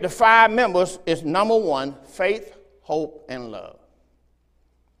spirit, the 5 members is number 1, faith, hope, and love.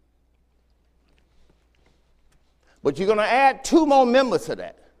 But you're going to add 2 more members to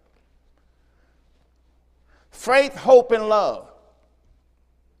that. Faith, hope, and love.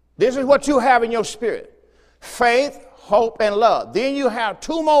 This is what you have in your spirit. Faith, hope, and love. Then you have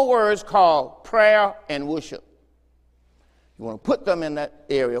 2 more words called prayer and worship. You want to put them in that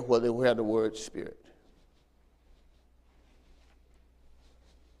area where they have the word spirit.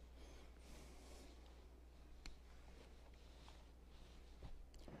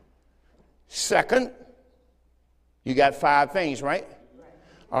 Second, you got 5 things, right?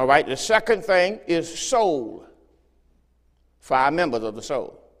 All right, the second thing is soul. 5 members of the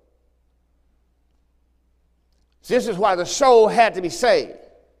soul. This is why the soul had to be saved.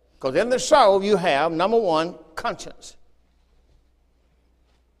 Because in the soul you have, number 1, conscience.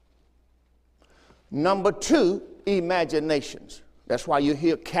 Number 2, imaginations. That's why you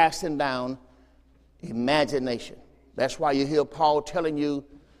hear casting down imagination. That's why you hear Paul telling you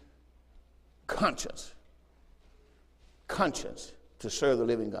conscience. Conscience to serve the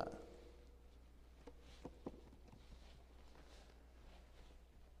living God.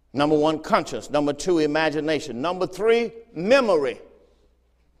 Number 1, conscience. Number 2, imagination. Number 3, memory.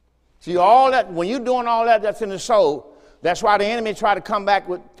 See, all that, when you're doing all that, that's in the soul. That's why the enemy try to come back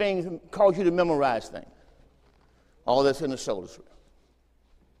with things and cause you to memorize things. All that's in the soul is real.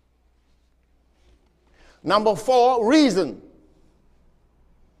 Number 4, reason.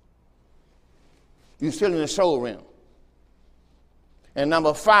 You're still in the soul realm. And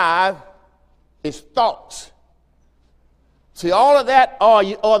number 5 is thoughts. See, all of that are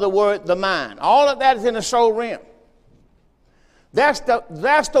the word, the mind. All of that is in the soul realm. That's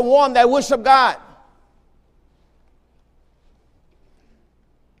the one that worship God.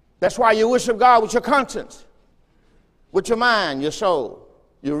 That's why you worship God with your conscience, with your mind, your soul,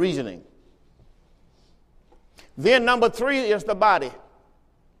 your reasoning. Then number 3 is the body.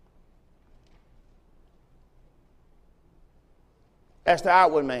 That's the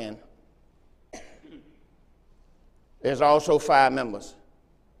outward man. There's also 5 members.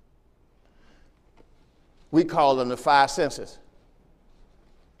 We call them the 5 senses.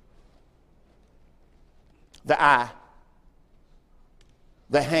 The eye,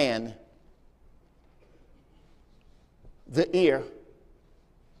 the hand, the ear,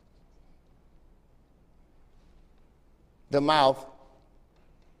 the mouth,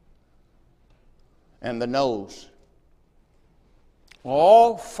 and the nose.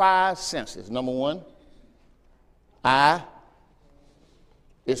 All five senses. Number one, eye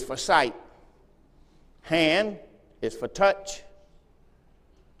is for sight. Hand is for touch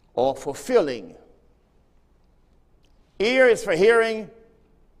or for feeling. Ear is for hearing.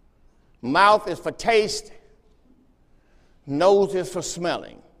 Mouth is for taste. Nose is for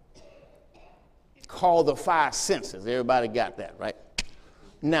smelling. Called the five senses. Everybody got that, right?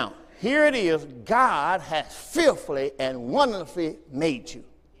 Now, here it is. God has fearfully and wonderfully made you.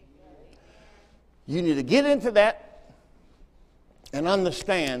 You need to get into that and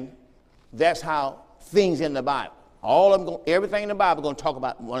understand that's how things in the Bible. Everything in the Bible is going to talk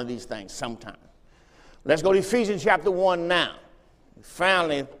about one of these things sometime. Let's go to Ephesians chapter 1 now. We're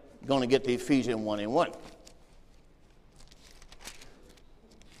finally going to get to Ephesians 1:1.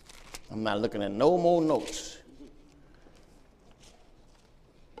 I'm not looking at no more notes.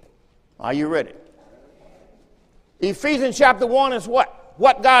 Are you ready? Ephesians chapter 1 is what?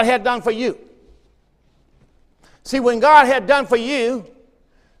 What God had done for you. See, when God had done for you,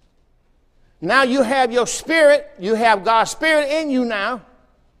 now you have your spirit, you have God's spirit in you now.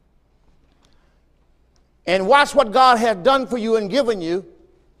 And watch what God has done for you and given you,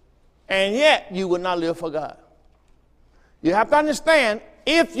 and yet you will not live for God. You have to understand,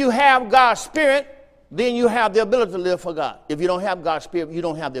 if you have God's spirit, then you have the ability to live for God. If you don't have God's spirit, you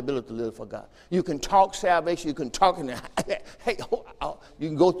don't have the ability to live for God. You can talk salvation, you can talk, and hey,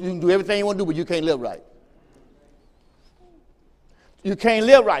 you can do everything you want to do, but you can't live right. You can't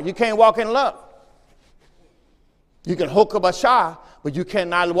live right. You can't walk in love. You can hook up a shah, but you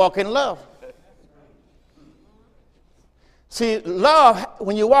cannot walk in love. See, love,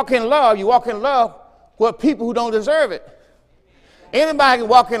 when you walk in love with people who don't deserve it. Anybody can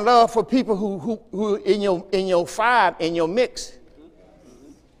walk in love for people who in your mix.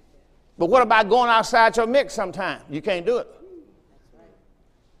 But what about going outside your mix sometime? You can't do it.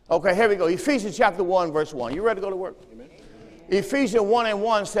 Okay, here we go. Ephesians chapter 1, verse 1. You ready to go to work? Amen. Ephesians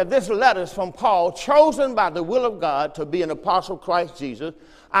 1:1 said, this letter is from Paul, chosen by the will of God to be an apostle of Christ Jesus.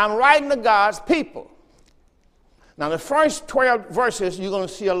 I'm writing to God's people. Now, the first 12 verses, you're going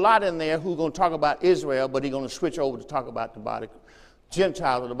to see a lot in there who's going to talk about Israel, but he's going to switch over to talk about the body,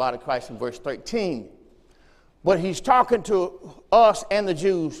 Gentiles of the body of Christ in verse 13. But he's talking to us and the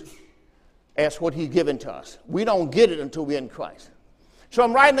Jews as what he's given to us. We don't get it until we're in Christ. So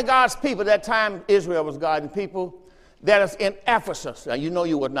I'm writing to God's people. At that time, Israel was God's people. That is in Ephesus. Now, you know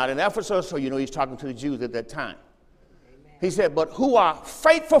you were not in Ephesus, so you know he's talking to the Jews at that time. Amen. He said, but who are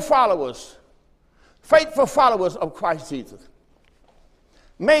faithful followers of Christ Jesus.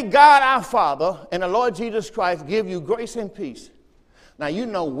 May God our Father and the Lord Jesus Christ give you grace and peace. Now, you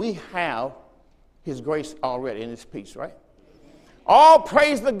know we have his grace already and his peace, right? All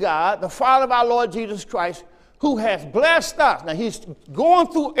praise to God, the Father of our Lord Jesus Christ, who has blessed us. Now, he's going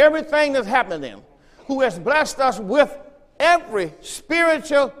through everything that's happened to him. Who has blessed us with every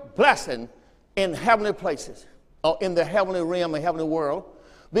spiritual blessing in heavenly places, or in the heavenly realm, the heavenly world,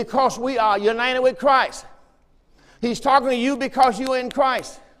 because we are united with Christ. He's talking to you because you're in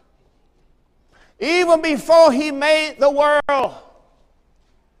Christ. Even before he made the world,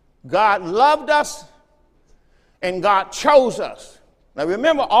 God loved us and God chose us. Now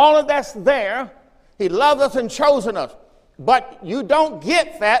remember, all of that's there. He loved us and chosen us. But you don't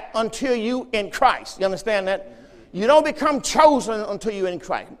get that until you in Christ. You understand that? You don't become chosen until you're in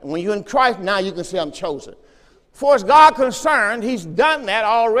Christ. When you're in Christ, now you can say, I'm chosen. As far as God concerned, he's done that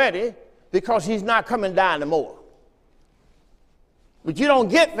already because he's not coming down anymore. But you don't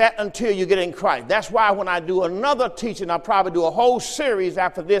get that until you get in Christ. That's why when I do another teaching, I'll probably do a whole series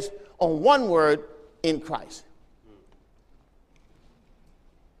after this on one word, in Christ.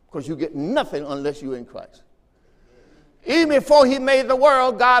 Because you get nothing unless you're in Christ. Even before he made the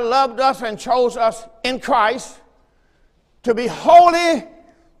world, God loved us and chose us in Christ to be holy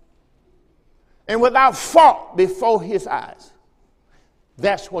and without fault before his eyes.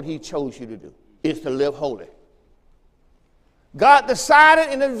 That's what he chose you to do, is to live holy. God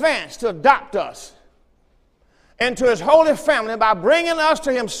decided in advance to adopt us into his holy family by bringing us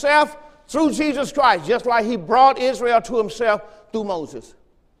to himself through Jesus Christ, just like he brought Israel to himself through Moses.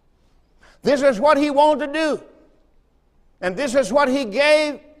 This is what he wanted to do. And this is what he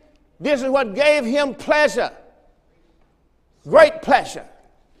gave. This is what gave him pleasure. Great pleasure.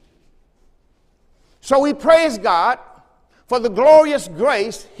 So we praise God for the glorious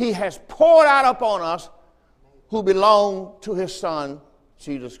grace he has poured out upon us who belong to his Son,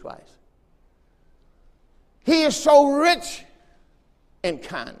 Jesus Christ. He is so rich in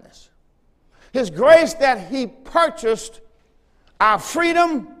kindness. His grace that he purchased our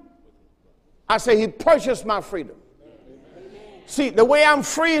freedom. I say he purchased my freedom. See, the way I'm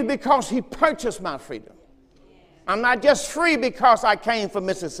free is because he purchased my freedom. I'm not just free because I came from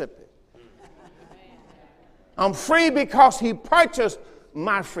Mississippi. I'm free because he purchased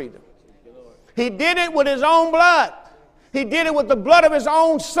my freedom. He did it with his own blood. He did it with the blood of his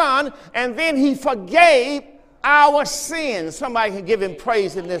own son, and then he forgave our sins. Somebody can give him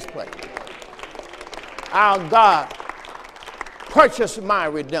praise in this place. Our God purchased my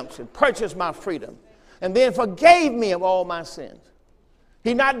redemption, purchased my freedom, and then forgave me of all my sins.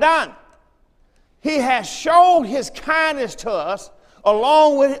 He's not done. He has showed his kindness to us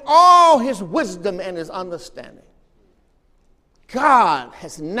along with all his wisdom and his understanding. God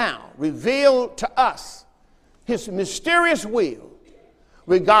has now revealed to us his mysterious will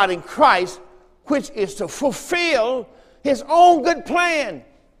regarding Christ, which is to fulfill his own good plan.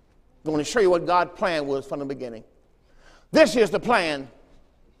 I'm going to show you what God's plan was from the beginning. This is the plan.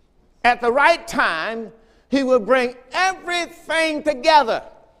 At the right time, he will bring everything together.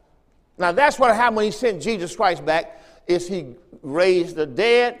 Now, that's what happened when he sent Jesus Christ back, is he raised the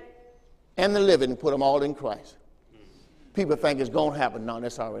dead and the living and put them all in Christ. People think it's going to happen. No,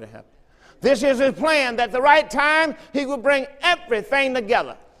 that's already happened. This is his plan, that at the right time, he will bring everything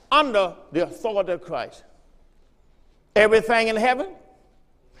together under the authority of Christ. Everything in heaven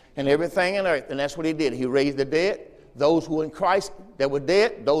and everything in earth. And that's what he did. He raised the dead, those who were in Christ that were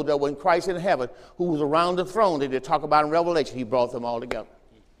dead, those that were in Christ in heaven, who was around the throne that they talk about in Revelation. He brought them all together.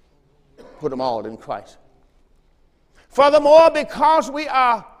 Put them all in Christ. Furthermore, because we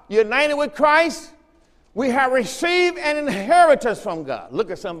are united with Christ, we have received an inheritance from God.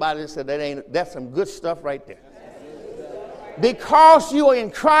 Look at somebody and say, that's some good stuff right there. Because you are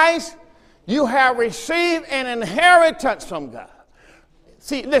in Christ, you have received an inheritance from God.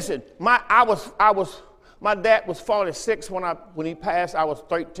 See, listen, my dad was 46 when he passed. I was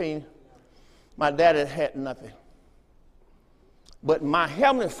 13. My dad had nothing. But my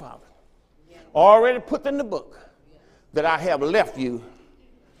Heavenly Father already put in the book that I have left you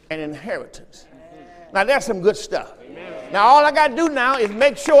an inheritance. Now, that's some good stuff. Amen. Now, all I got to do now is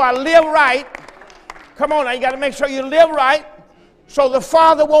make sure I live right. Come on now, you got to make sure you live right so the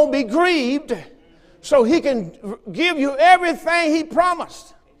Father won't be grieved, so he can give you everything he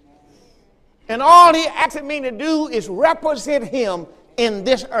promised. And all he asked me to do is represent him in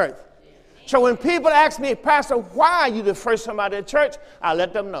this earth. So when people ask me, Pastor, why are you the first somebody at church? I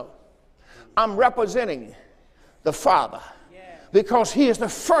let them know. I'm representing the Father because he is the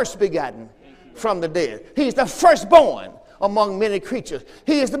first begotten from the dead. He's the firstborn among many creatures.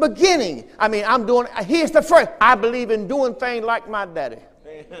 He is the beginning. He is the first. I believe in doing things like my daddy.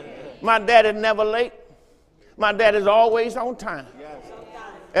 My daddy never late. My dad is always on time.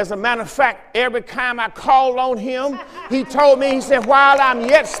 As a matter of fact, every time I called on him, he told me, he said, while I'm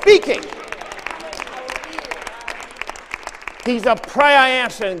yet speaking, he's a prayer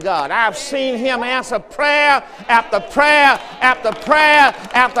answering God. I've seen him answer prayer after prayer after prayer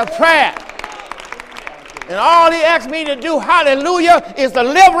after prayer. And all he asked me to do, hallelujah, is to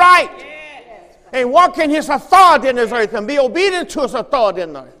live right and walk in his authority in this earth and be obedient to his authority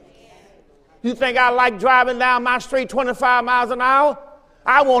in the earth. You think I like driving down my street 25 miles an hour?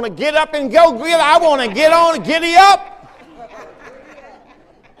 I want to get up and go. I want to get on and giddy up.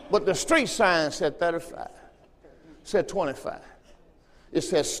 But the street sign said 35. Said 25. It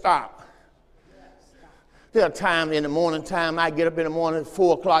says stop. There are times in the morning time, I get up in the morning at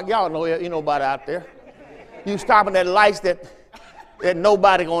 4 o'clock. Y'all know, you know about out there. You stopping at lights that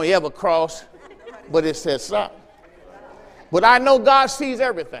nobody gonna ever cross, but it says stop. But I know God sees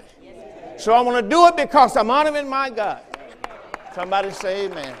everything. So I'm gonna do it because I'm honoring my God. Somebody say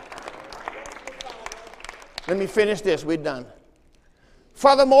amen. Let me finish this, we're done.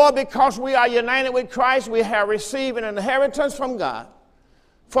 Furthermore, because we are united with Christ, we have received an inheritance from God,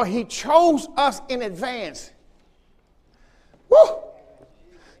 for he chose us in advance. Woo!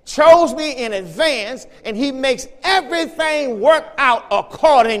 Chose me in advance, and he makes everything work out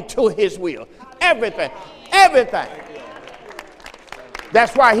according to his will. Everything. Everything.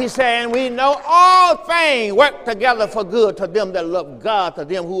 That's why he's saying we know all things work together for good to them that love God, to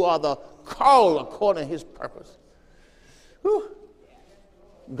them who are the called according to his purpose. Whew.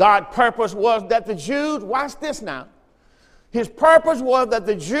 God's purpose was that the Jews, watch this now, his purpose was that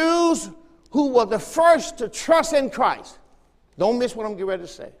the Jews who were the first to trust in Christ, don't miss what I'm getting ready to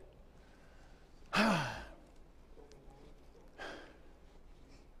say.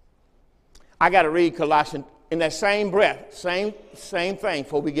 I got to read Colossians in that same breath, same thing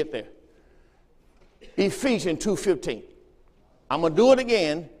before we get there. Ephesians 2:15. I'm going to do it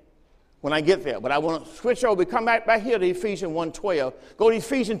again when I get there, but I want to switch over. We come back here to Ephesians 1:12. Go to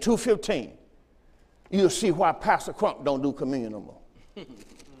Ephesians 2:15. You'll see why Pastor Crump don't do communion no more.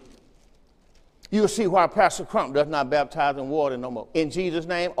 You'll see why Pastor Crump does not baptize in water no more. In Jesus'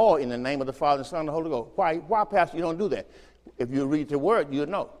 name or in the name of the Father, and Son, and the Holy Ghost. Why, Pastor, you don't do that? If you read the word, you'll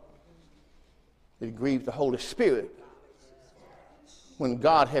know. It grieves the Holy Spirit when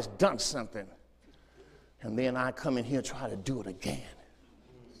God has done something. And then I come in here and try to do it again.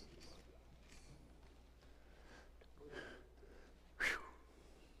 Whew.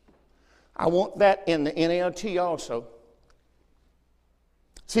 I want that in the NLT also.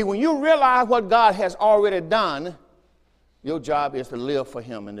 See, when you realize what God has already done, your job is to live for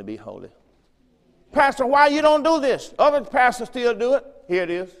him and to be holy. Pastor, why you don't do this? Other pastors still do it. Here it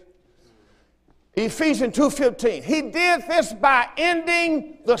is. Ephesians 2:15. He did this by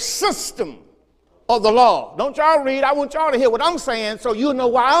ending the system of the law. Don't y'all read. I want y'all to hear what I'm saying so you'll know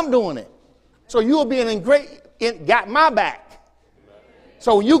why I'm doing it. So you'll be got my back.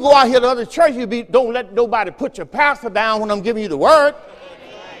 So when you go out here to other churches, don't let nobody put your pastor down when I'm giving you the word.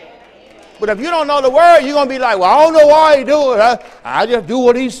 But if you don't know the word, you're going to be like, well, I don't know why he do it. I just do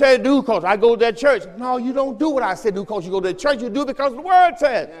what he said do because I go to that church. No, you don't do what I said do because you go to that church. You do it because the word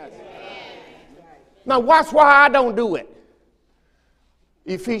says. Yes. Now watch why I don't do it.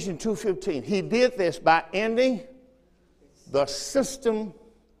 Ephesians 2:15. He did this by ending the system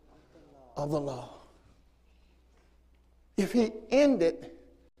of the law. If he ended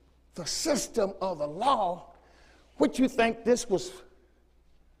the system of the law, what you think this was?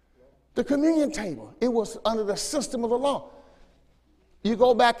 The communion table. It was under the system of the law. You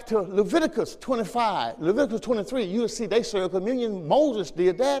go back to Leviticus 25, Leviticus 23, you'll see they served communion. Moses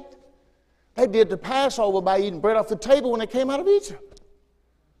did that. They did the Passover by eating bread off the table when they came out of Egypt.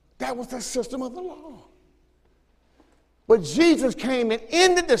 That was the system of the law. But Jesus came and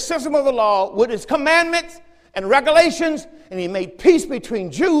ended the system of the law with his commandments and regulations, and he made peace between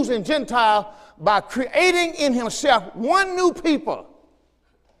Jews and Gentiles by creating in himself one new people.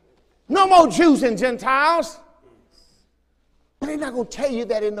 No more Jews and Gentiles. But they're not going to tell you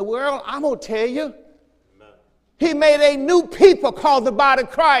that in the world. I'm going to tell you. Amen. He made a new people called the body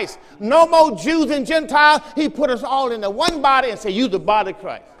of Christ. No more Jews and Gentiles. He put us all into one body and said, you the body of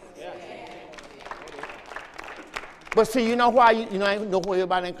Christ. Yeah. But see, you know why you know why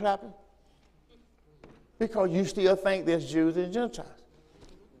everybody ain't clapping? Because you still think there's Jews and Gentiles.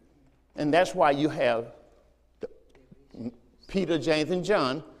 And that's why you have Peter, James, and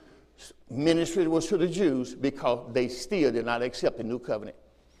John. Ministry was to the Jews because they still did not accept the new covenant.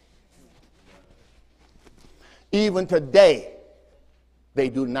 Even today, they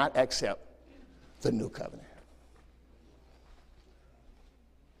do not accept the new covenant.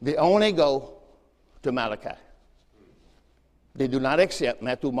 They only go to Malachi. They do not accept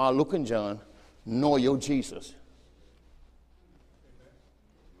Matthew, Mark, Luke, and John, nor your Jesus.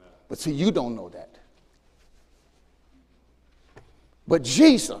 But see, you don't know that. But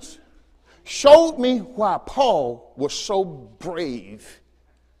Jesus showed me why Paul was so brave.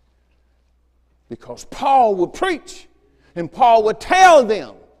 Because Paul would preach and Paul would tell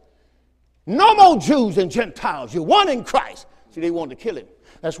them, no more Jews and Gentiles, you're one in Christ. See, they wanted to kill him.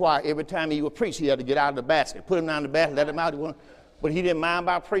 That's why every time he would preach, he had to get out of the basket, put him down in the basket, let him out. But he didn't mind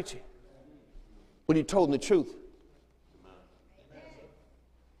about preaching. But he told them the truth.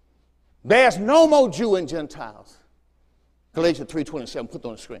 There's no more Jew and Gentiles. Galatians 3:27, put it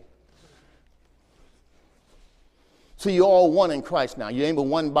on the screen. So you're all one in Christ now. You ain't but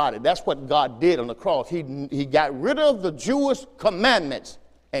one body. That's what God did on the cross. He got rid of the Jewish commandments,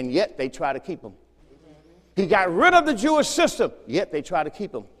 and yet they try to keep them. He got rid of the Jewish system, yet they try to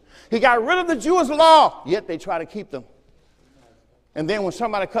keep them. He got rid of the Jewish law, yet they try to keep them. And then when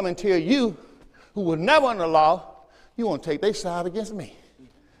somebody come and tell you, who was never under the law, you want to take their side against me.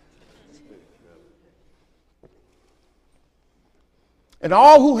 And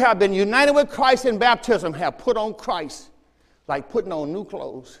all who have been united with Christ in baptism have put on Christ, like putting on new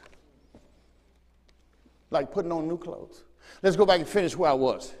clothes. Like putting on new clothes. Let's go back and finish where I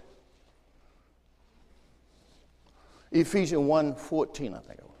was. Ephesians 1:14, I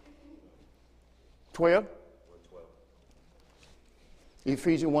think it was. 12? 12.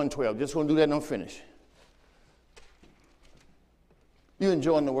 Ephesians 1:12. Just going to do that and I'm finished. You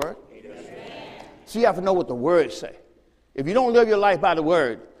enjoying the word? Amen. So you have to know what the words say. If you don't live your life by the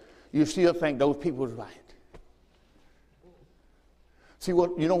word, you still think those people is right. See,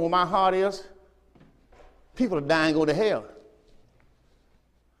 you know what my heart is? People are dying to go to hell.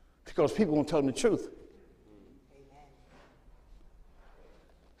 Because people won't tell them the truth.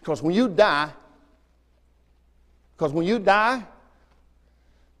 Because when you die,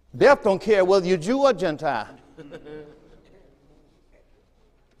 death don't care whether you're Jew or Gentile.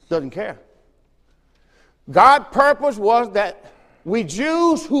 Doesn't care. God's purpose was that we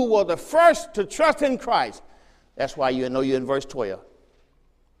Jews who were the first to trust in Christ, that's why you know you're in verse 12.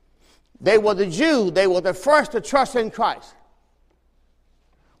 They were the Jews, they were the first to trust in Christ,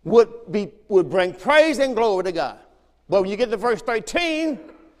 would bring praise and glory to God. But when you get to verse 13,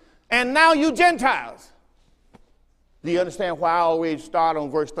 and now you Gentiles. Do you understand why I always start on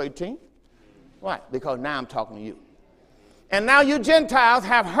verse 13? Why? Because now I'm talking to you. And now you Gentiles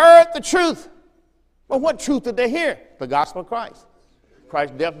have heard the truth. Well, what truth did they hear? The gospel of Christ.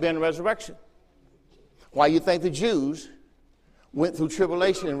 Christ's death, burial, and resurrection. Why you think the Jews went through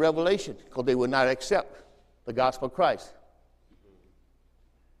tribulation and revelation? Because they would not accept the gospel of Christ.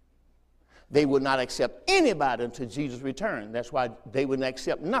 They would not accept anybody until Jesus returned. That's why they wouldn't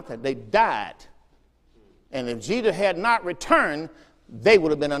accept nothing. They died. And if Jesus had not returned, they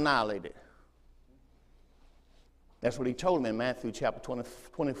would have been annihilated. That's what he told them in Matthew chapter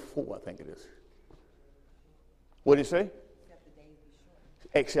 24, I think it is. What did he say?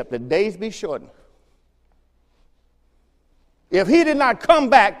 Except the days be shortened. If he did not come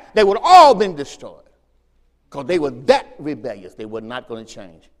back, they would have all been destroyed. Because they were that rebellious. They were not going to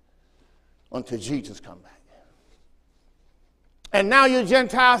change until Jesus come back. And now you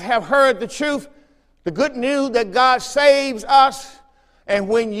Gentiles have heard the truth, the good news that God saves us. And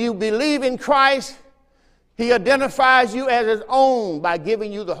when you believe in Christ, he identifies you as his own by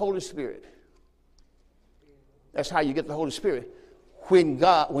giving you the Holy Spirit. That's how you get the Holy Spirit.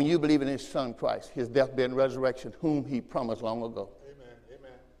 When you believe in his son Christ, his death, burial, and resurrection, whom he promised long ago. Amen.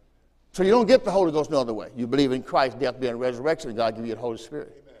 Amen. So you don't get the Holy Ghost no other way. You believe in Christ, death, burial, and resurrection, and God gives you the Holy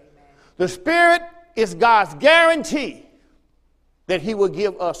Spirit. Amen. The Spirit is God's guarantee that he will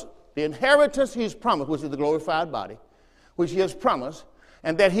give us the inheritance he's promised, which is the glorified body, which he has promised,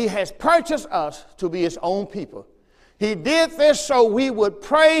 and that he has purchased us to be his own people. He did this so we would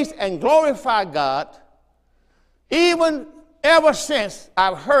praise and glorify God. Even ever since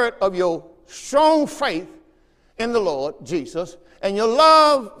I've heard of your strong faith in the Lord Jesus and your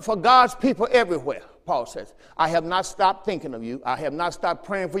love for God's people everywhere, Paul says, I have not stopped thinking of you. I have not stopped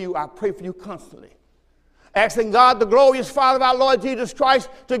praying for you. I pray for you constantly. Asking God, the glorious Father of our Lord Jesus Christ,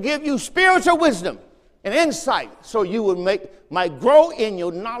 to give you spiritual wisdom and insight so you might grow in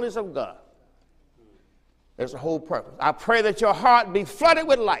your knowledge of God. That's the whole purpose. I pray that your heart be flooded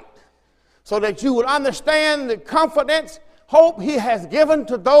with light so that you would understand the confidence, hope he has given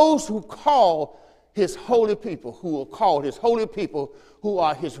to those who call his holy people, who are called his holy people, who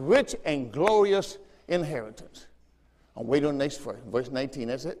are his rich and glorious inheritance. I'm waiting on the next verse. Verse 19,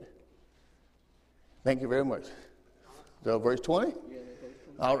 that's it. Thank you very much. So verse 20?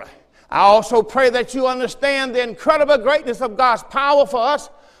 All right. I also pray that you understand the incredible greatness of God's power for us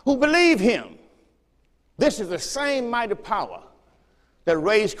who believe him. This is the same mighty power that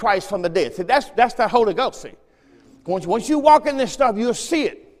raised Christ from the dead. See, that's the Holy Ghost, see. Once you walk in this stuff, you'll see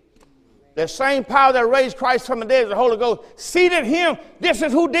it. The same power that raised Christ from the dead is the Holy Ghost. Seated him, this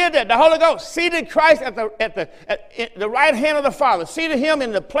is who did that, the Holy Ghost. Seated Christ at the right hand of the Father. Seated him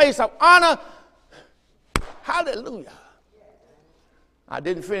in the place of honor. Hallelujah. I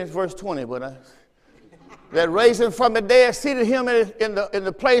didn't finish verse 20, but that raised him from the dead, seated him in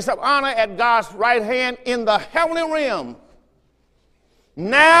the place of honor at God's right hand in the heavenly realm.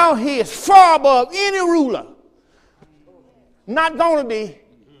 Now he is far above any ruler. Not going to be.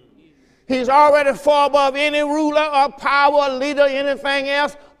 He's already far above any ruler or power, leader, anything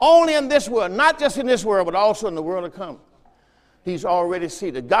else, only in this world. Not just in this world, but also in the world to come. He's already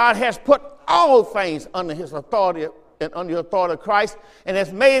seated. God has put all things under his authority and under the authority of Christ and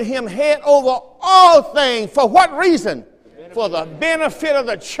has made him head over all things. For what reason? For the benefit of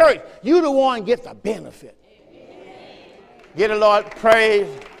the church. You the one get the benefit. Get the Lord praise.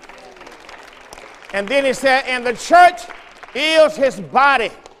 And then he said, and the church is his body.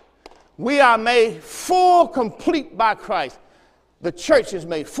 We are made full, complete by Christ. The church is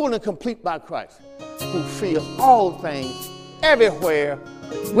made full and complete by Christ, who fills all things everywhere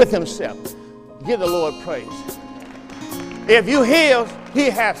with himself. Give the Lord praise. If you heal, he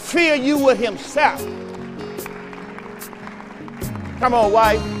has filled you with himself. Come on,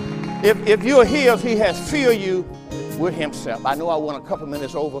 wife. If you're healed, he has filled you with himself. I know I went a couple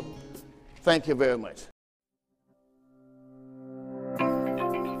minutes over. Thank you very much.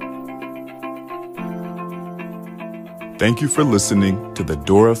 Thank you for listening to the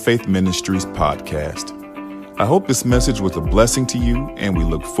Door of Faith Ministries podcast. I hope this message was a blessing to you, and we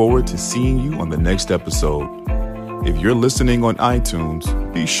look forward to seeing you on the next episode. If you're listening on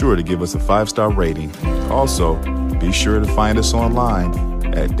iTunes, be sure to give us a 5-star rating. Also, be sure to find us online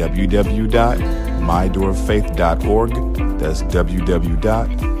at www.mydooroffaith.org. That's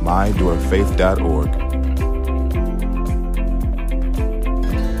www.mydooroffaith.org.